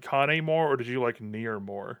you like Kane more or did you like Nier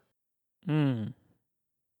more? Mm.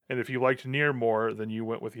 And if you liked Nier more, then you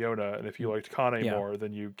went with Yona, and if you liked Kane Yeah. more,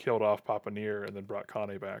 then you killed off Papa Nier and then brought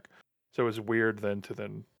Kane back. So it was weird then to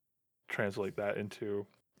then translate that into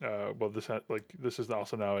well, this is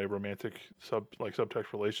also now a romantic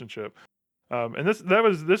subtext relationship. And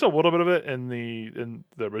there's a little bit of it in the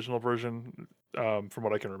original version, from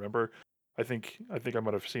what I can remember. I think I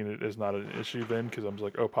might have seen it as not an issue then because I was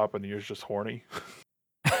like, oh, Papa Nier's just horny.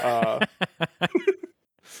 uh,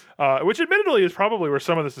 which admittedly is probably where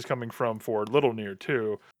some of this is coming from for Little Nier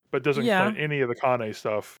too, but doesn't Yeah. explain any of the Kane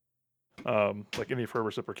stuff, like any of her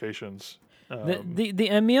reciprocations. The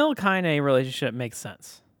Emil Kane relationship makes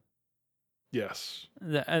sense. Yes.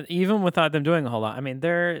 Even without them doing a whole lot. I mean,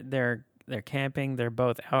 they're camping. They're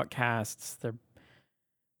both outcasts.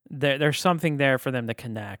 There's something there for them to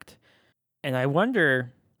connect. And I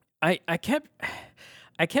wonder. I kept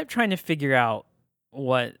trying to figure out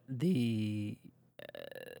what the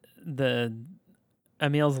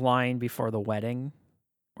Emil's line before the wedding,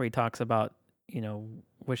 where he talks about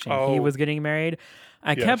wishing he was getting married.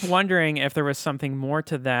 I kept wondering if there was something more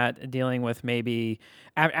to that, dealing with maybe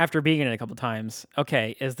after being in it a couple times.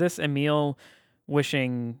 Okay, is this Emil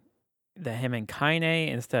wishing that him and Kaine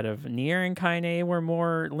instead of Nier and Kaine were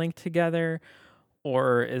more linked together,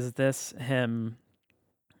 or is this him?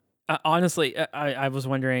 Honestly, I was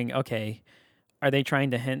wondering. Okay, are they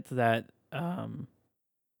trying to hint that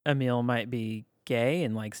Emil might be gay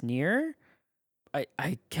and likes Nier?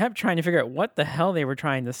 I kept trying to figure out what the hell they were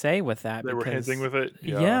trying to say with that. They were hinting with it.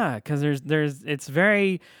 Yeah, because there's it's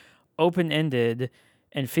very open ended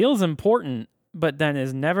and feels important, but then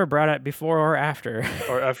is never brought up before or after.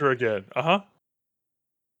 Or after again.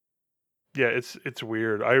 Yeah, it's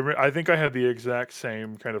weird. I think I had the exact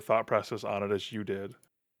same kind of thought process on it as you did,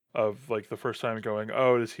 of like the first time going,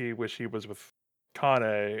 oh, does he wish he was with Kane,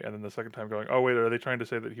 and then the second time going, oh wait, are they trying to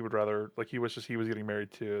say that he would rather, like, he wishes he was getting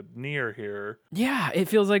married to Nier here? Yeah, it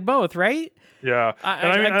feels like both, right? Yeah,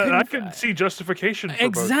 I can see justification for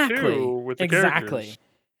both too with the characters.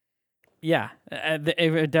 Yeah,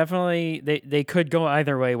 it definitely they could go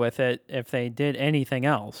either way with it if they did anything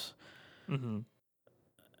else,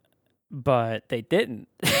 but they didn't.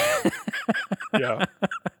 Yeah,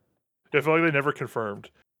 I feel like they never confirmed.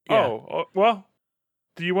 Yeah. Oh well.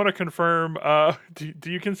 Do you want to confirm?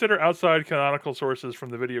 Do you consider outside canonical sources from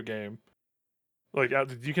the video game? Like,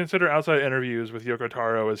 do you consider outside interviews with Yoko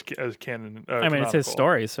Taro as canon? I mean, it's his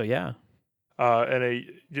story, so yeah. In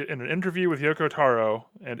an interview with Yoko Taro,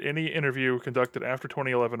 and any interview conducted after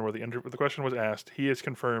 2011 where the question was asked, he has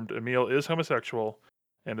confirmed Emil is homosexual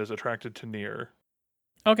and is attracted to Nier.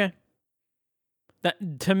 Okay.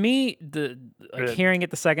 That, to me, hearing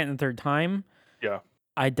it the second and third time, yeah,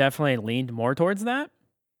 I definitely leaned more towards that.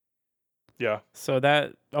 Yeah. So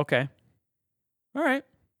that, okay. All right.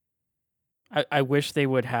 I wish they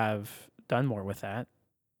would have done more with that.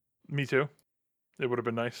 Me too. It would have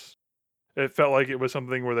been nice. It felt like it was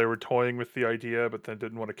something where they were toying with the idea, but then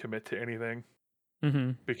didn't want to commit to anything.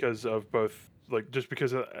 Because of both, just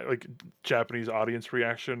because of Japanese audience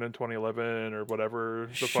reaction in 2011 or whatever.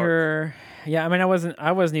 Sure. Yeah. I mean, I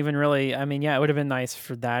wasn't even really. I mean, yeah, it would have been nice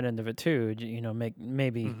for that end of it too.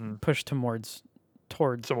 Maybe push towards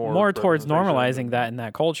normalizing that in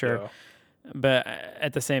that culture. Yeah. But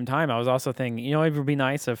at the same time, I was also thinking, it would be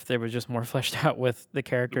nice if they were just more fleshed out with the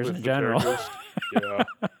characters in general. Yeah.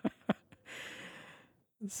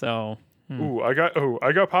 So. I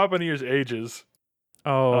got Papa Nier's ages.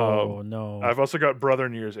 Oh no! I've also got Brother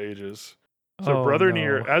Nier's ages. So Brother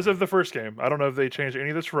Nier, as of the first game, I don't know if they changed any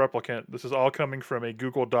of this for Replicant. This is all coming from a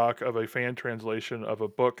Google Doc of a fan translation of a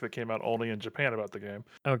book that came out only in Japan about the game.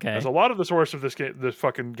 Okay. As a lot of the source of this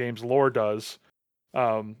fucking game's lore does,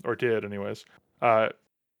 or did anyways.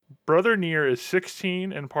 Brother Nier is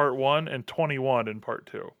 16 in part 1 and 21 in part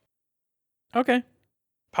 2. Okay.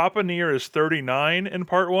 Papa Nier is 39 in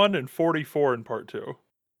part 1 and 44 in part 2.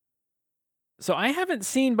 So I haven't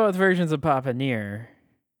seen both versions of Papa Nier.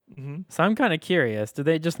 So I'm kind of curious. Did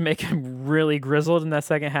they just make him really grizzled in that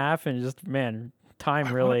second half and just,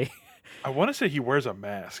 time really... I want to say he wears a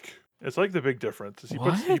mask. It's like the big difference. He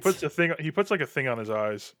puts a thing. He puts like a thing on his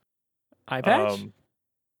eyes. Eye patch?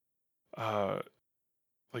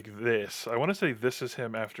 Like this. I want to say this is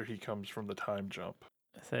him after he comes from the time jump.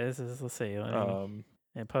 So let's see. Let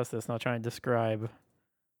me post this and I'll try and describe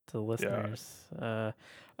to the listeners. Yeah.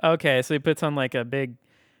 Okay, so he puts on like a big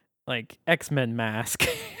X-Men mask.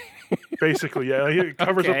 Basically, yeah. He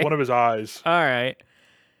covers up one of his eyes. All right.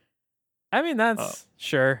 I mean, that's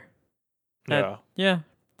sure. Yeah. Yeah,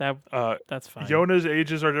 Uh, that's fine. Yona's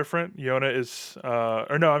ages are different. Yona is,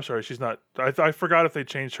 or no, I'm sorry, she's not. I forgot if they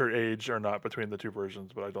changed her age or not between the two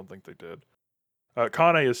versions, but I don't think they did.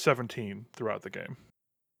 Kane is 17 throughout the game.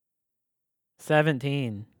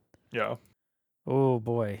 17. Yeah. Oh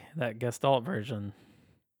boy, that Gestalt version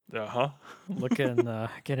Yeah. Huh. looking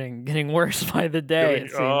getting worse by the day.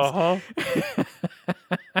 It seems.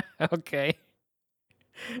 Okay.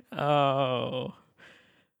 Oh.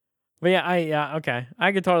 But yeah, okay.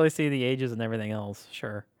 I could totally see the ages and everything else.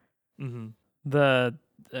 Sure. Mm-hmm. The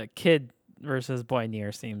kid versus Boy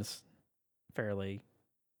Nier seems fairly.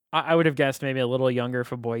 I would have guessed maybe a little younger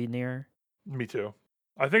for Boy Nier. Me too.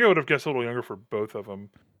 I think I would have guessed a little younger for both of them,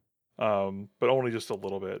 but only just a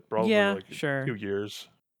little bit. Probably like sure. 2 years.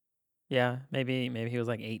 Yeah, maybe he was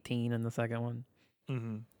like 18 in the second one.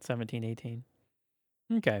 Mm-hmm. 17, 18.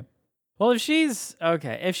 Okay. Well, if she's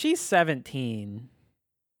 17,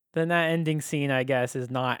 then that ending scene, I guess,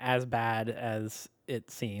 is not as bad as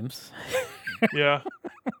it seems. Yeah.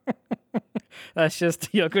 That's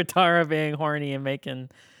just Yoko Taro being horny and making.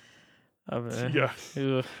 Yeah.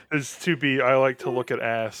 It's to be. I like to look at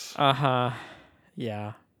ass. Yeah.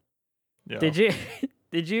 Yeah. Did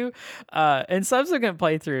you? In subsequent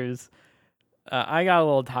playthroughs, I got a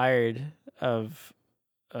little tired of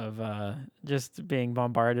just being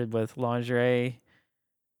bombarded with lingerie.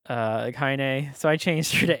 Kaine, so I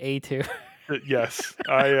changed her to A2. Yes,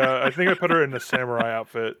 I think I put her in the samurai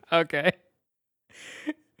outfit. Okay.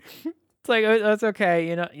 It's like that's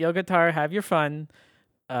okay, Yoko Taro, have your fun.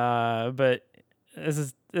 But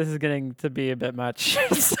this is getting to be a bit much.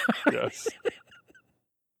 Yes.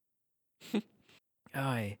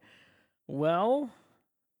 Aye. Well,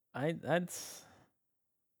 that's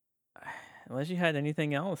unless you had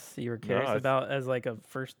anything else you were curious about as like a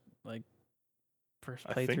first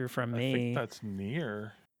playthrough from me. I think that's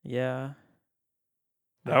Nier. Yeah.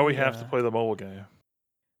 Now we have to play the mobile game.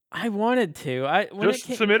 I wanted to.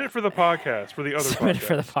 Just submit it for the podcast, for the other submit podcast. it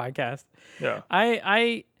for the podcast. Yeah.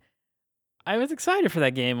 I was excited for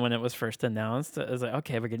that game when it was first announced. I was like,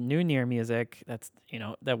 okay, we get new Nier music. That's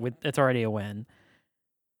it's already a win.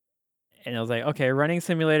 And I was like, okay, running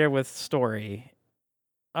simulator with story.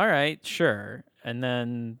 All right, sure. And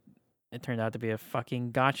then it turned out to be a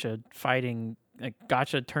fucking gacha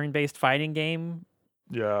turn-based fighting game.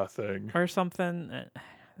 Yeah, thing. Or something. It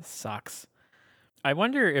sucks. I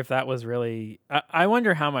wonder if that was really. I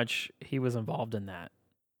wonder how much he was involved in that.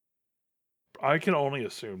 I can only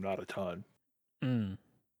assume not a ton. Mm.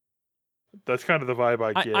 That's kind of the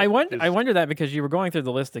vibe I get. I wonder that because you were going through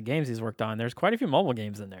the list of games he's worked on. There's quite a few mobile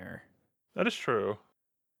games in there. That is true.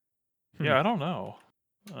 Yeah, I don't know.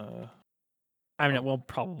 I mean, well,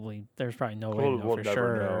 probably. There's probably no way to know for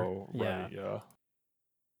sure. Know, yeah. Right,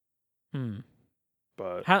 yeah.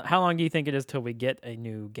 But how long do you think it is till we get a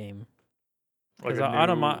new game? Like Because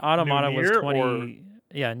Automata was 20.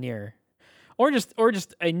 Yeah, Nier. Or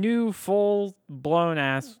just a new full blown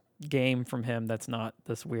ass game from him that's not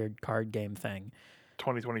this weird card game thing.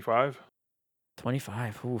 2025.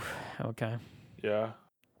 25. Oof. Okay. Yeah.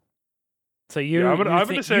 So you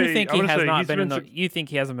think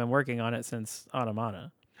he hasn't been working on it since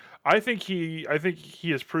Automata? I think he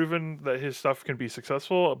has proven that his stuff can be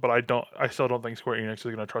successful, but I still don't think Square Enix is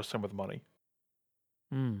going to trust him with money.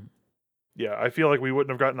 Yeah, I feel like we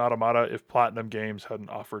wouldn't have gotten Automata if Platinum Games hadn't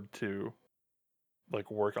offered to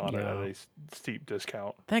work on it at a steep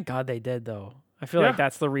discount. Thank God they did, though. I feel like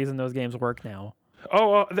that's the reason those games work now.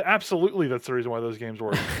 Oh, absolutely, that's the reason why those games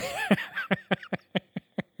work.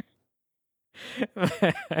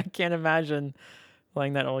 I can't imagine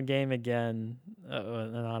playing that old game again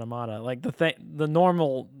in Automata. Like the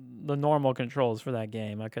normal controls for that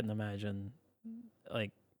game, I couldn't imagine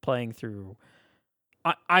playing through.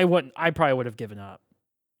 I probably would have given up.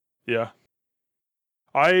 Yeah.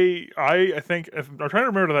 I think I'm trying to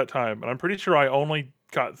remember that time, and I'm pretty sure I only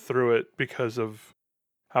got through it because of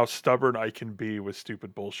how stubborn I can be with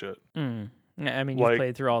stupid bullshit. I mean, you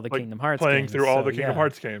played through all the Kingdom Hearts playing games. Through all the Kingdom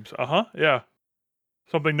Hearts games. Yeah.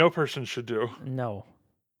 Something no person should do. No.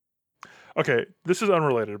 Okay, this is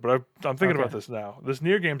unrelated, but I'm thinking about this now. This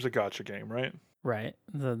Nier game's a gacha game, right? Right.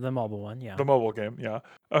 The mobile one, yeah. The mobile game, yeah.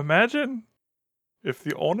 Imagine if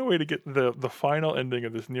the only way to get the final ending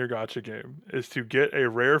of this Nier gacha game is to get a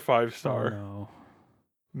rare 5-star,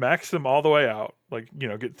 max them all the way out,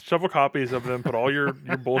 get several copies of them, put all your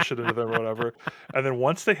bullshit into them or whatever, and then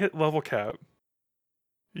once they hit level cap,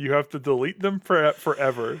 you have to delete them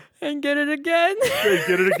forever. And get it again.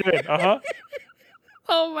 Get it again,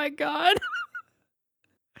 Oh my God.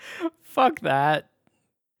 Fuck that.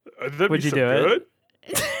 Would you do it?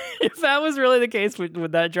 If that was really the case,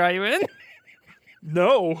 would that draw you in?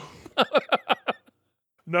 No.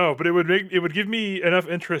 No, but it would give me enough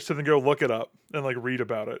interest to then go look it up and like read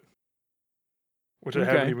about it. Which I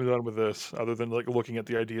haven't Okay. even done with this, other than like looking at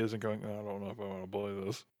the ideas and going, I don't know if I want to play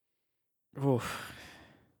this. Oof.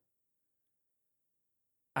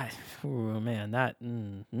 Oh man, that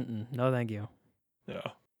no, thank you. Yeah.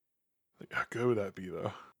 Like, how good would that be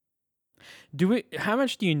though? How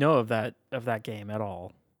much do you know of that game at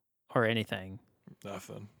all, or anything?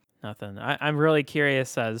 Nothing. Nothing. I'm really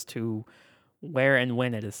curious as to where and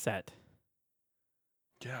when it is set.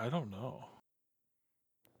 Yeah, I don't know.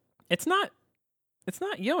 It's not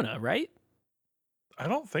Yona, right? I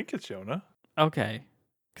don't think it's Yona. Okay,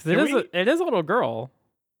 because Can it is a little girl.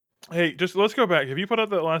 Hey, just let's go back. Have you put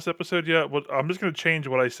out that last episode yet? Well, I'm just going to change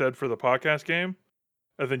what I said for the podcast game,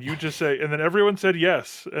 and then you just say, and then everyone said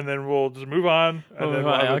yes, and then we'll just move on, and then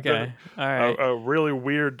we'll have Okay, all right. a really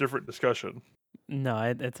weird, different discussion. No,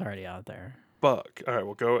 it's already out there. Fuck. All right,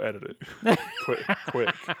 well, go edit it.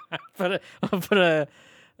 quick.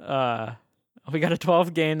 We got a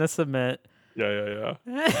 12 game to submit. Yeah.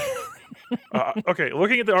 Okay,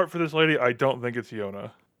 looking at the art for this lady, I don't think it's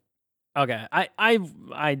Yona. Okay,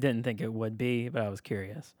 I didn't think it would be, but I was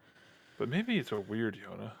curious. But maybe it's a weird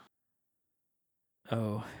Yona.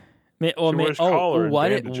 Oh,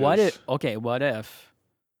 what if? Okay, what if?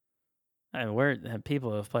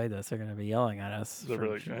 People have played this. They're going to be yelling at us They're for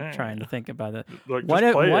like, trying to think about it. Like,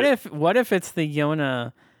 What if it's the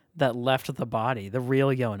Yona that left the body, the real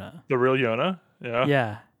Yona? The real Yona? Yeah.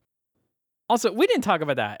 Yeah. Also, we didn't talk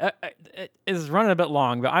about that. It is running a bit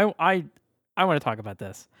long, but I want to talk about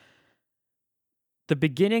this. The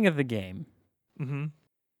beginning of the game. Mm-hmm.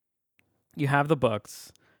 You have the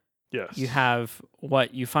books. Yes. You have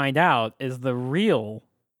what you find out is the real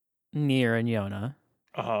Nier and Yona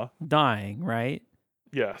dying, right?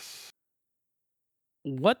 Yes.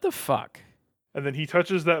 What the fuck? And then he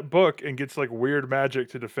touches that book and gets like weird magic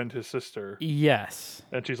to defend his sister. Yes.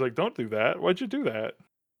 And she's like, "Don't do that. Why'd you do that?"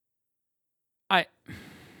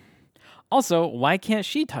 Also, why can't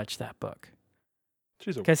she touch that book?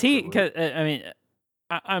 She's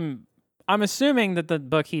I'm assuming that the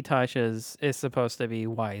book he touches is supposed to be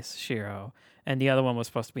Weiss Shiro, and the other one was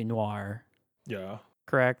supposed to be Noir. Yeah.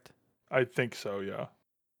 Correct? I think so, yeah.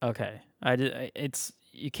 Okay.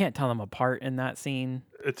 You can't tell them apart in that scene.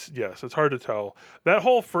 It's hard to tell. That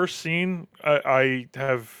whole first scene, I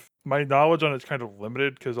have my knowledge on it's kind of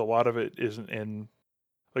limited because a lot of it isn't in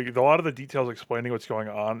like a lot of the details explaining what's going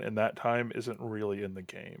on in that time isn't really in the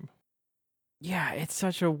game. Yeah, it's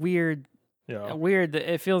such a weird. Yeah.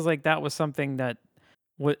 It feels like that was something that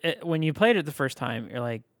when you played it the first time, you're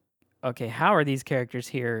like, okay, how are these characters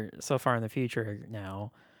here so far in the future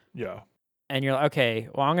now? Yeah. And you're like, okay,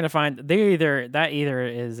 well, I'm gonna find that either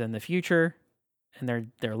is in the future, and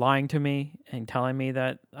they're lying to me and telling me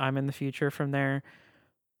that I'm in the future from there,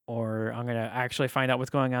 or I'm gonna actually find out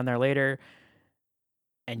what's going on there later.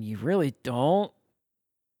 And you really don't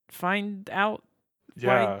find out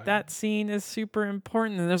why that scene is super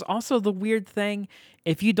important. And there's also the weird thing,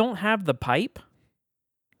 if you don't have the pipe,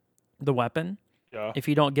 the weapon, if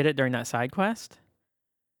you don't get it during that side quest,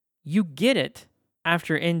 you get it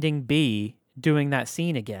after ending B doing that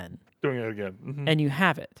scene again. Doing it again. Mm-hmm. And you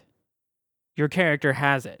have it. Your character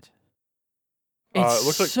has it. It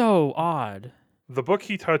looks so odd. The book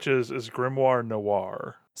he touches is Grimoire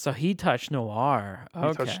Noir. So he touched Noir. Okay.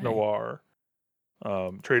 He touched Noir.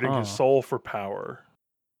 Trading his soul for power.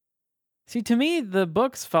 See, to me, the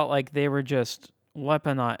books felt like they were just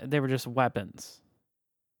They were just weapons.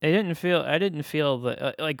 I didn't feel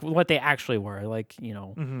like what they actually were. Like,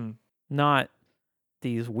 not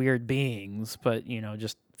these weird beings, but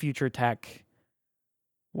just future tech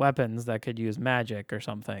weapons that could use magic or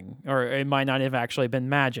something. Or it might not have actually been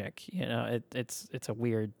magic. It's a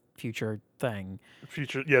weird future thing.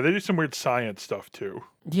 Yeah, they do some weird science stuff too.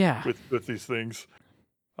 Yeah, with these things.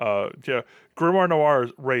 Grimoire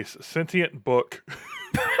Noir's race, sentient book.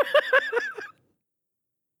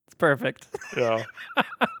 It's perfect. Yeah.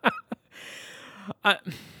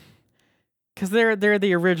 Because they're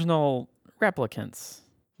the original replicants.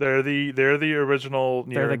 They're the original.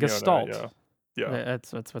 They're the Gestalt. Yeah.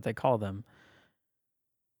 That's what they call them.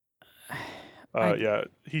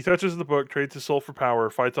 He touches the book, trades his soul for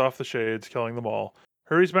power, fights off the shades, killing them all.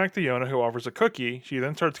 Hurries back to Yona, who offers a cookie. She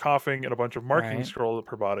then starts coughing, and a bunch of markings scroll up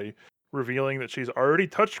her body, revealing that she's already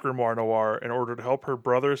touched Grimoire Noir in order to help her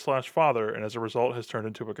brother/father, and as a result has turned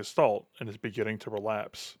into a Gestalt and is beginning to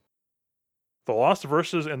relapse. The Lost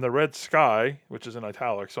Verses in the Red Sky, which is in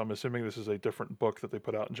italics, so I'm assuming this is a different book that they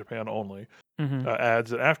put out in Japan only,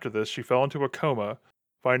 adds that after this, she fell into a coma,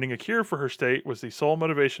 Finding a cure for her state was the sole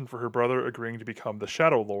motivation for her brother agreeing to become the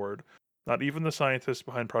Shadow Lord. Not even the scientists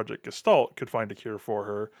behind Project Gestalt could find a cure for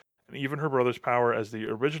her, and even her brother's power as the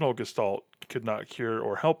original Gestalt could not cure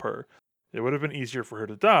or help her. It would have been easier for her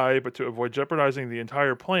to die, but to avoid jeopardizing the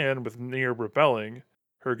entire plan with Nier rebelling,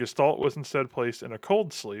 her Gestalt was instead placed in a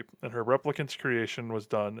cold sleep, and her replicant's creation was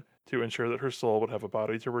done to ensure that her soul would have a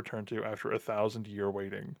body to return to after 1,000-year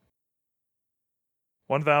waiting.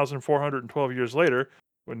 1,412 years later,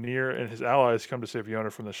 when Nier and his allies come to save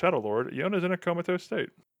Yona from the Shadow Lord, Yona's in a comatose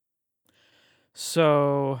state.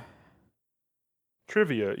 So,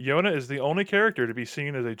 Trivia: Yona is the only character to be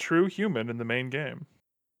seen as a true human in the main game.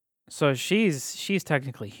 so she's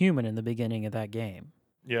technically human in the beginning of that game,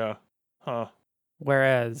 Yeah. Huh.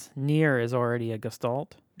 whereas Nier is already a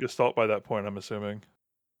Gestalt. Gestalt by that point, I'm assuming.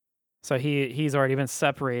 So he's already been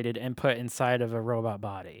separated and put inside of a robot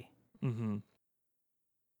body. Mm-hmm.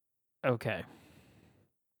 Okay.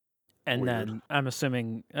 And Weird. then I'm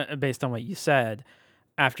assuming, based on what you said,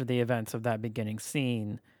 after the events of that beginning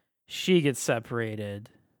scene, she gets separated,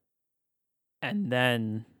 and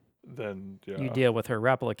then Yeah. you deal with her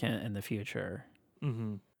replicant in the future.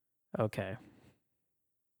 Mm-hmm. Okay.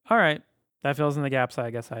 All right. That fills in the gaps I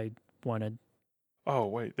guess I wanted. Oh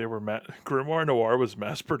wait, they were Grimoire Noir was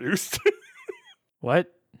mass produced.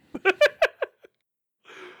 What?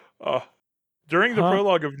 During the Huh?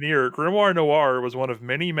 prologue of Nier, Grimoire Noir was one of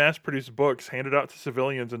many mass-produced books handed out to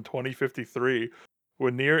civilians in 2053.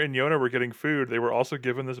 When Nier and Yona were getting food, they were also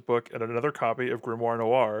given this book and another copy of Grimoire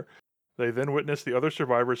Noir. They then witnessed the other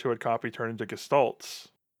survivors who had copied turn into Gestalts,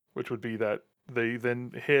 which would be that they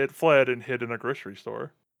then fled and hid in a grocery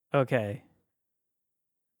store. Okay.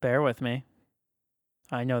 Bear with me.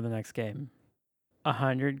 I know the next game.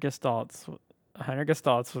 100 Gestalts. 100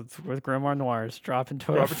 Gestalts with Grimoire Noirs drop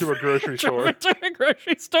into a grocery store. Drop into a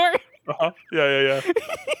grocery store. Uh-huh. Yeah.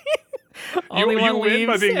 Only one win leaves,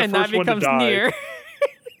 by being the and first that one to becomes die. Nier.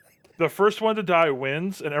 The first one to die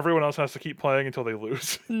wins, and everyone else has to keep playing until they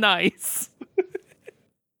lose. Nice.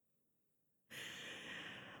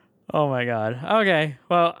 Oh my god. Okay.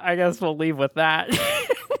 Well, I guess we'll leave with that.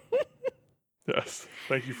 Yes.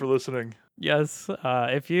 Thank you for listening. Yes.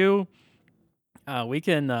 If you, we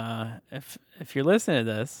can, if you're listening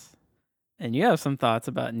to this and you have some thoughts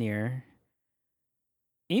about Nier,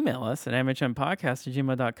 email us at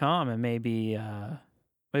mhmpodcast@gmail.com, and maybe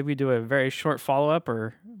do a very short follow-up,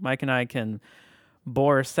 or Mike and I can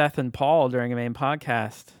bore Seth and Paul during a main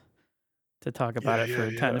podcast to talk about it for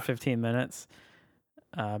 10 to 15 minutes.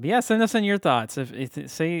 But yeah, send us in your thoughts.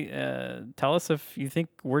 Tell us if you think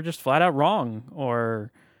we're just flat out wrong,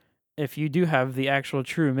 or if you do have the actual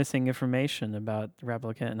true missing information about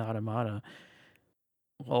Replicant and Automata.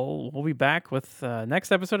 We'll be back with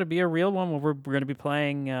next episode to be a real one, where we're going to be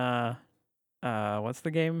playing what's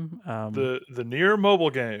the game? The Nier mobile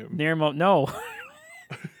game. No.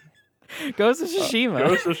 Ghost of Tsushima.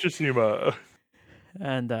 Ghost of Tsushima.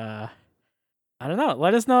 And I don't know.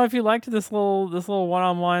 Let us know if you liked this little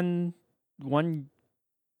one-on-one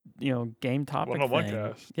game topic one-on-one thing.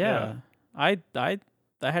 cast. Yeah. I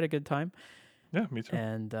had a good time. Yeah, me too.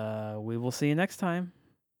 And we will see you next time.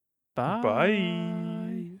 Bye. Bye.